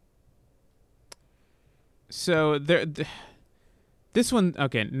 So this one,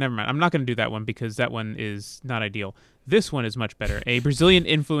 okay, never mind. I'm not going to do that one because that one is not ideal. This one is much better. A Brazilian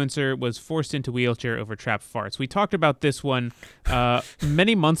influencer was forced into wheelchair over trapped farts. We talked about this one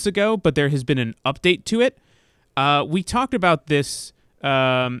many months ago, but there has been an update to it. We talked about this.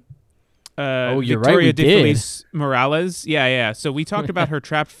 You're Victoria right, we de did. Feliz Morales. Yeah. So we talked about her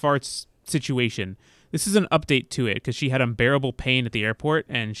trapped farts situation. This is an update to it because she had unbearable pain at the airport,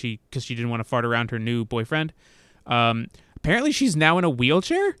 and because she didn't want to fart around her new boyfriend. Apparently, she's now in a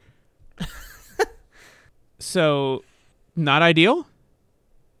wheelchair. So, not ideal.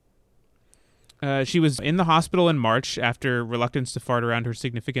 She was in the hospital in March after reluctance to fart around her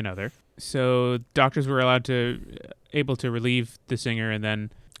significant other. So, doctors were able to relieve the singer, and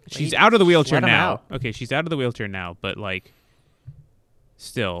then she's out of the wheelchair let 'em now. out. Okay, she's out of the wheelchair now, but like,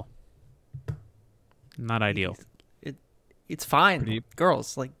 still. Not ideal. It's fine. Pretty-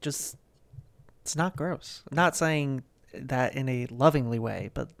 Girls, like, just, it's not gross. I'm not saying that in a lovingly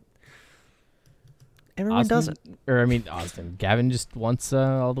way, but everyone does it. Austin. Gavin just wants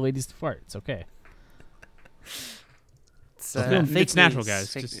all the ladies to fart. It's okay. It's, It's fake natural, news,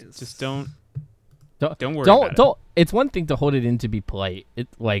 guys. fake Just news. just don't worry about Don't. It's one thing to hold it in to be polite. It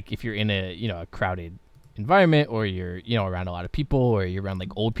like if you're in a crowded environment, or you're around a lot of people, or you're around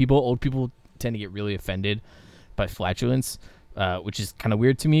like old people. Old people tend to get really offended by flatulence, which is kind of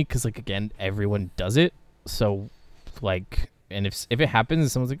weird to me because like again everyone does it. So like, and if it happens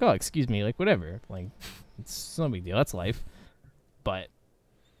and someone's like, oh excuse me, like whatever, like it's no big deal, that's life. But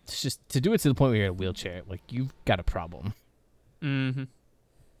it's just to do it to the point where you're in a wheelchair, like you've got a problem. Mm-hmm.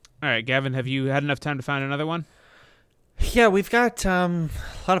 All right, Gavin, have you had enough time to find another one? Yeah, we've got a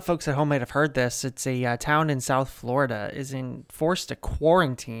lot of folks at home might have heard this. It's a town in South Florida is forced to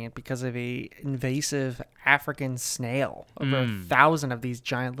quarantine because of a invasive African snail. Over 1,000 of these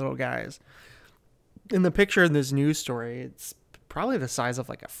giant little guys. In the picture in this news story, it's probably the size of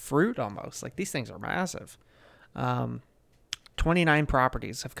like a fruit almost. Like these things are massive. 29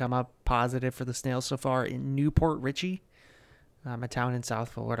 properties have come up positive for the snail so far in Newport Richey, a town in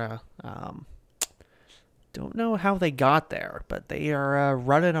South Florida. Don't know how they got there, but they are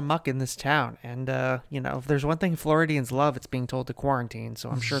running amok in this town. And, if there's one thing Floridians love, it's being told to quarantine. So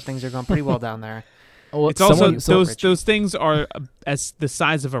I'm sure things are going pretty well down there. Well, It's also someone- those things are as the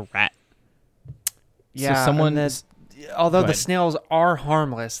size of a rat. Yeah, someone- and although Go the ahead. snails are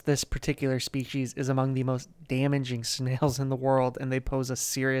harmless, this particular species is among the most damaging snails in the world, and they pose a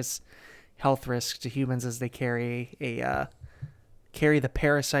serious health risk to humans as they carry the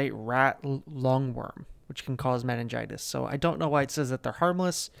parasite rat lungworm, which can cause meningitis. So I don't know why it says that they're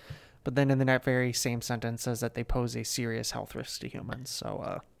harmless, but then in the that very same sentence says that they pose a serious health risk to humans.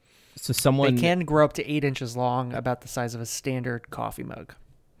 So someone they can grow up to 8 inches long, about the size of a standard coffee mug.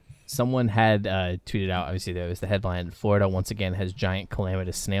 Someone had tweeted out, obviously there was the headline, Florida once again has giant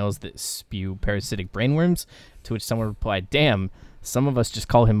calamitous snails that spew parasitic brainworms, to which someone replied, damn, some of us just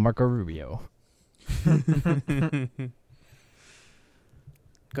call him Marco Rubio.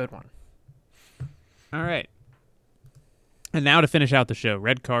 Good one. All right. And now to finish out the show,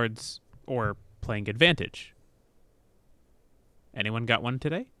 red cards or playing advantage. Anyone got one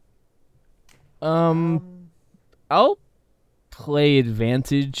today? I'll play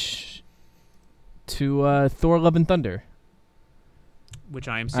advantage to Thor: Love and Thunder. Which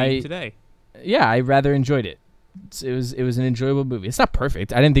I am seeing today. Yeah, I rather enjoyed it. It was an enjoyable movie. It's not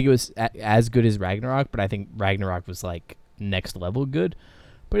perfect. I didn't think it was as good as Ragnarok, but I think Ragnarok was like next level good.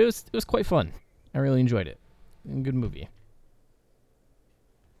 But it was quite fun. I really enjoyed it. Good movie.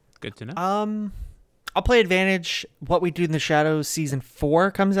 Good to know. I'll play advantage. What We Do in the Shadows season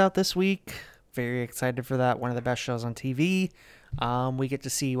 4 comes out this week. Very excited for that. One of the best shows on TV. We get to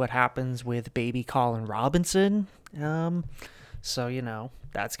see what happens with baby Colin Robinson. So,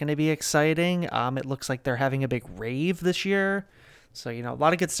 that's going to be exciting. It looks like they're having a big rave this year. So, a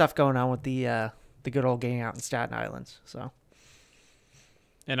lot of good stuff going on with the good old gang out in Staten Island. So,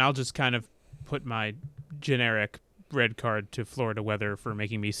 And I'll just kind of put my generic red card to Florida weather for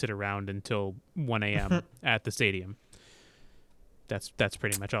making me sit around until 1 a.m. at the stadium. That's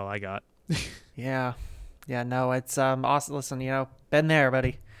pretty much all I got. Yeah, no, it's awesome. Listen, been there,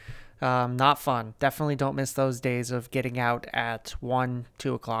 buddy. Not fun. Definitely don't miss those days of getting out at 1,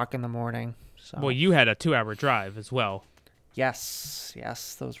 2 o'clock in the morning. So. Well, you had a 2-hour drive as well. Yes,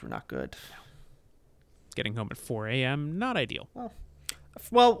 those were not good. Getting home at 4 a.m., not ideal.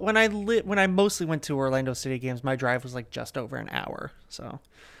 Well, when I mostly went to Orlando City games, my drive was like just over an hour. So,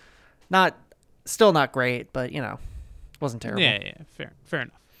 still not great, but wasn't terrible. Yeah, fair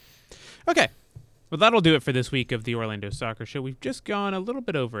enough. Okay, well that'll do it for this week of the Orlando Soccer Show. We've just gone a little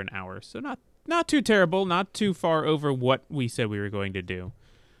bit over an hour, so not too terrible, not too far over what we said we were going to do.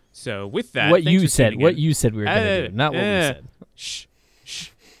 So with that, what you said we were going to do, not what we said. Shh.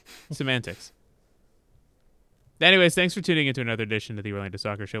 Semantics. Anyways, thanks for tuning into another edition of the Orlando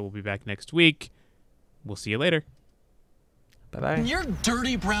Soccer Show. We'll be back next week. We'll see you later. Bye-bye. You're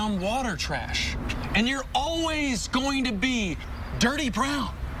dirty brown water trash. And you're always going to be dirty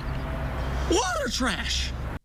brown water trash.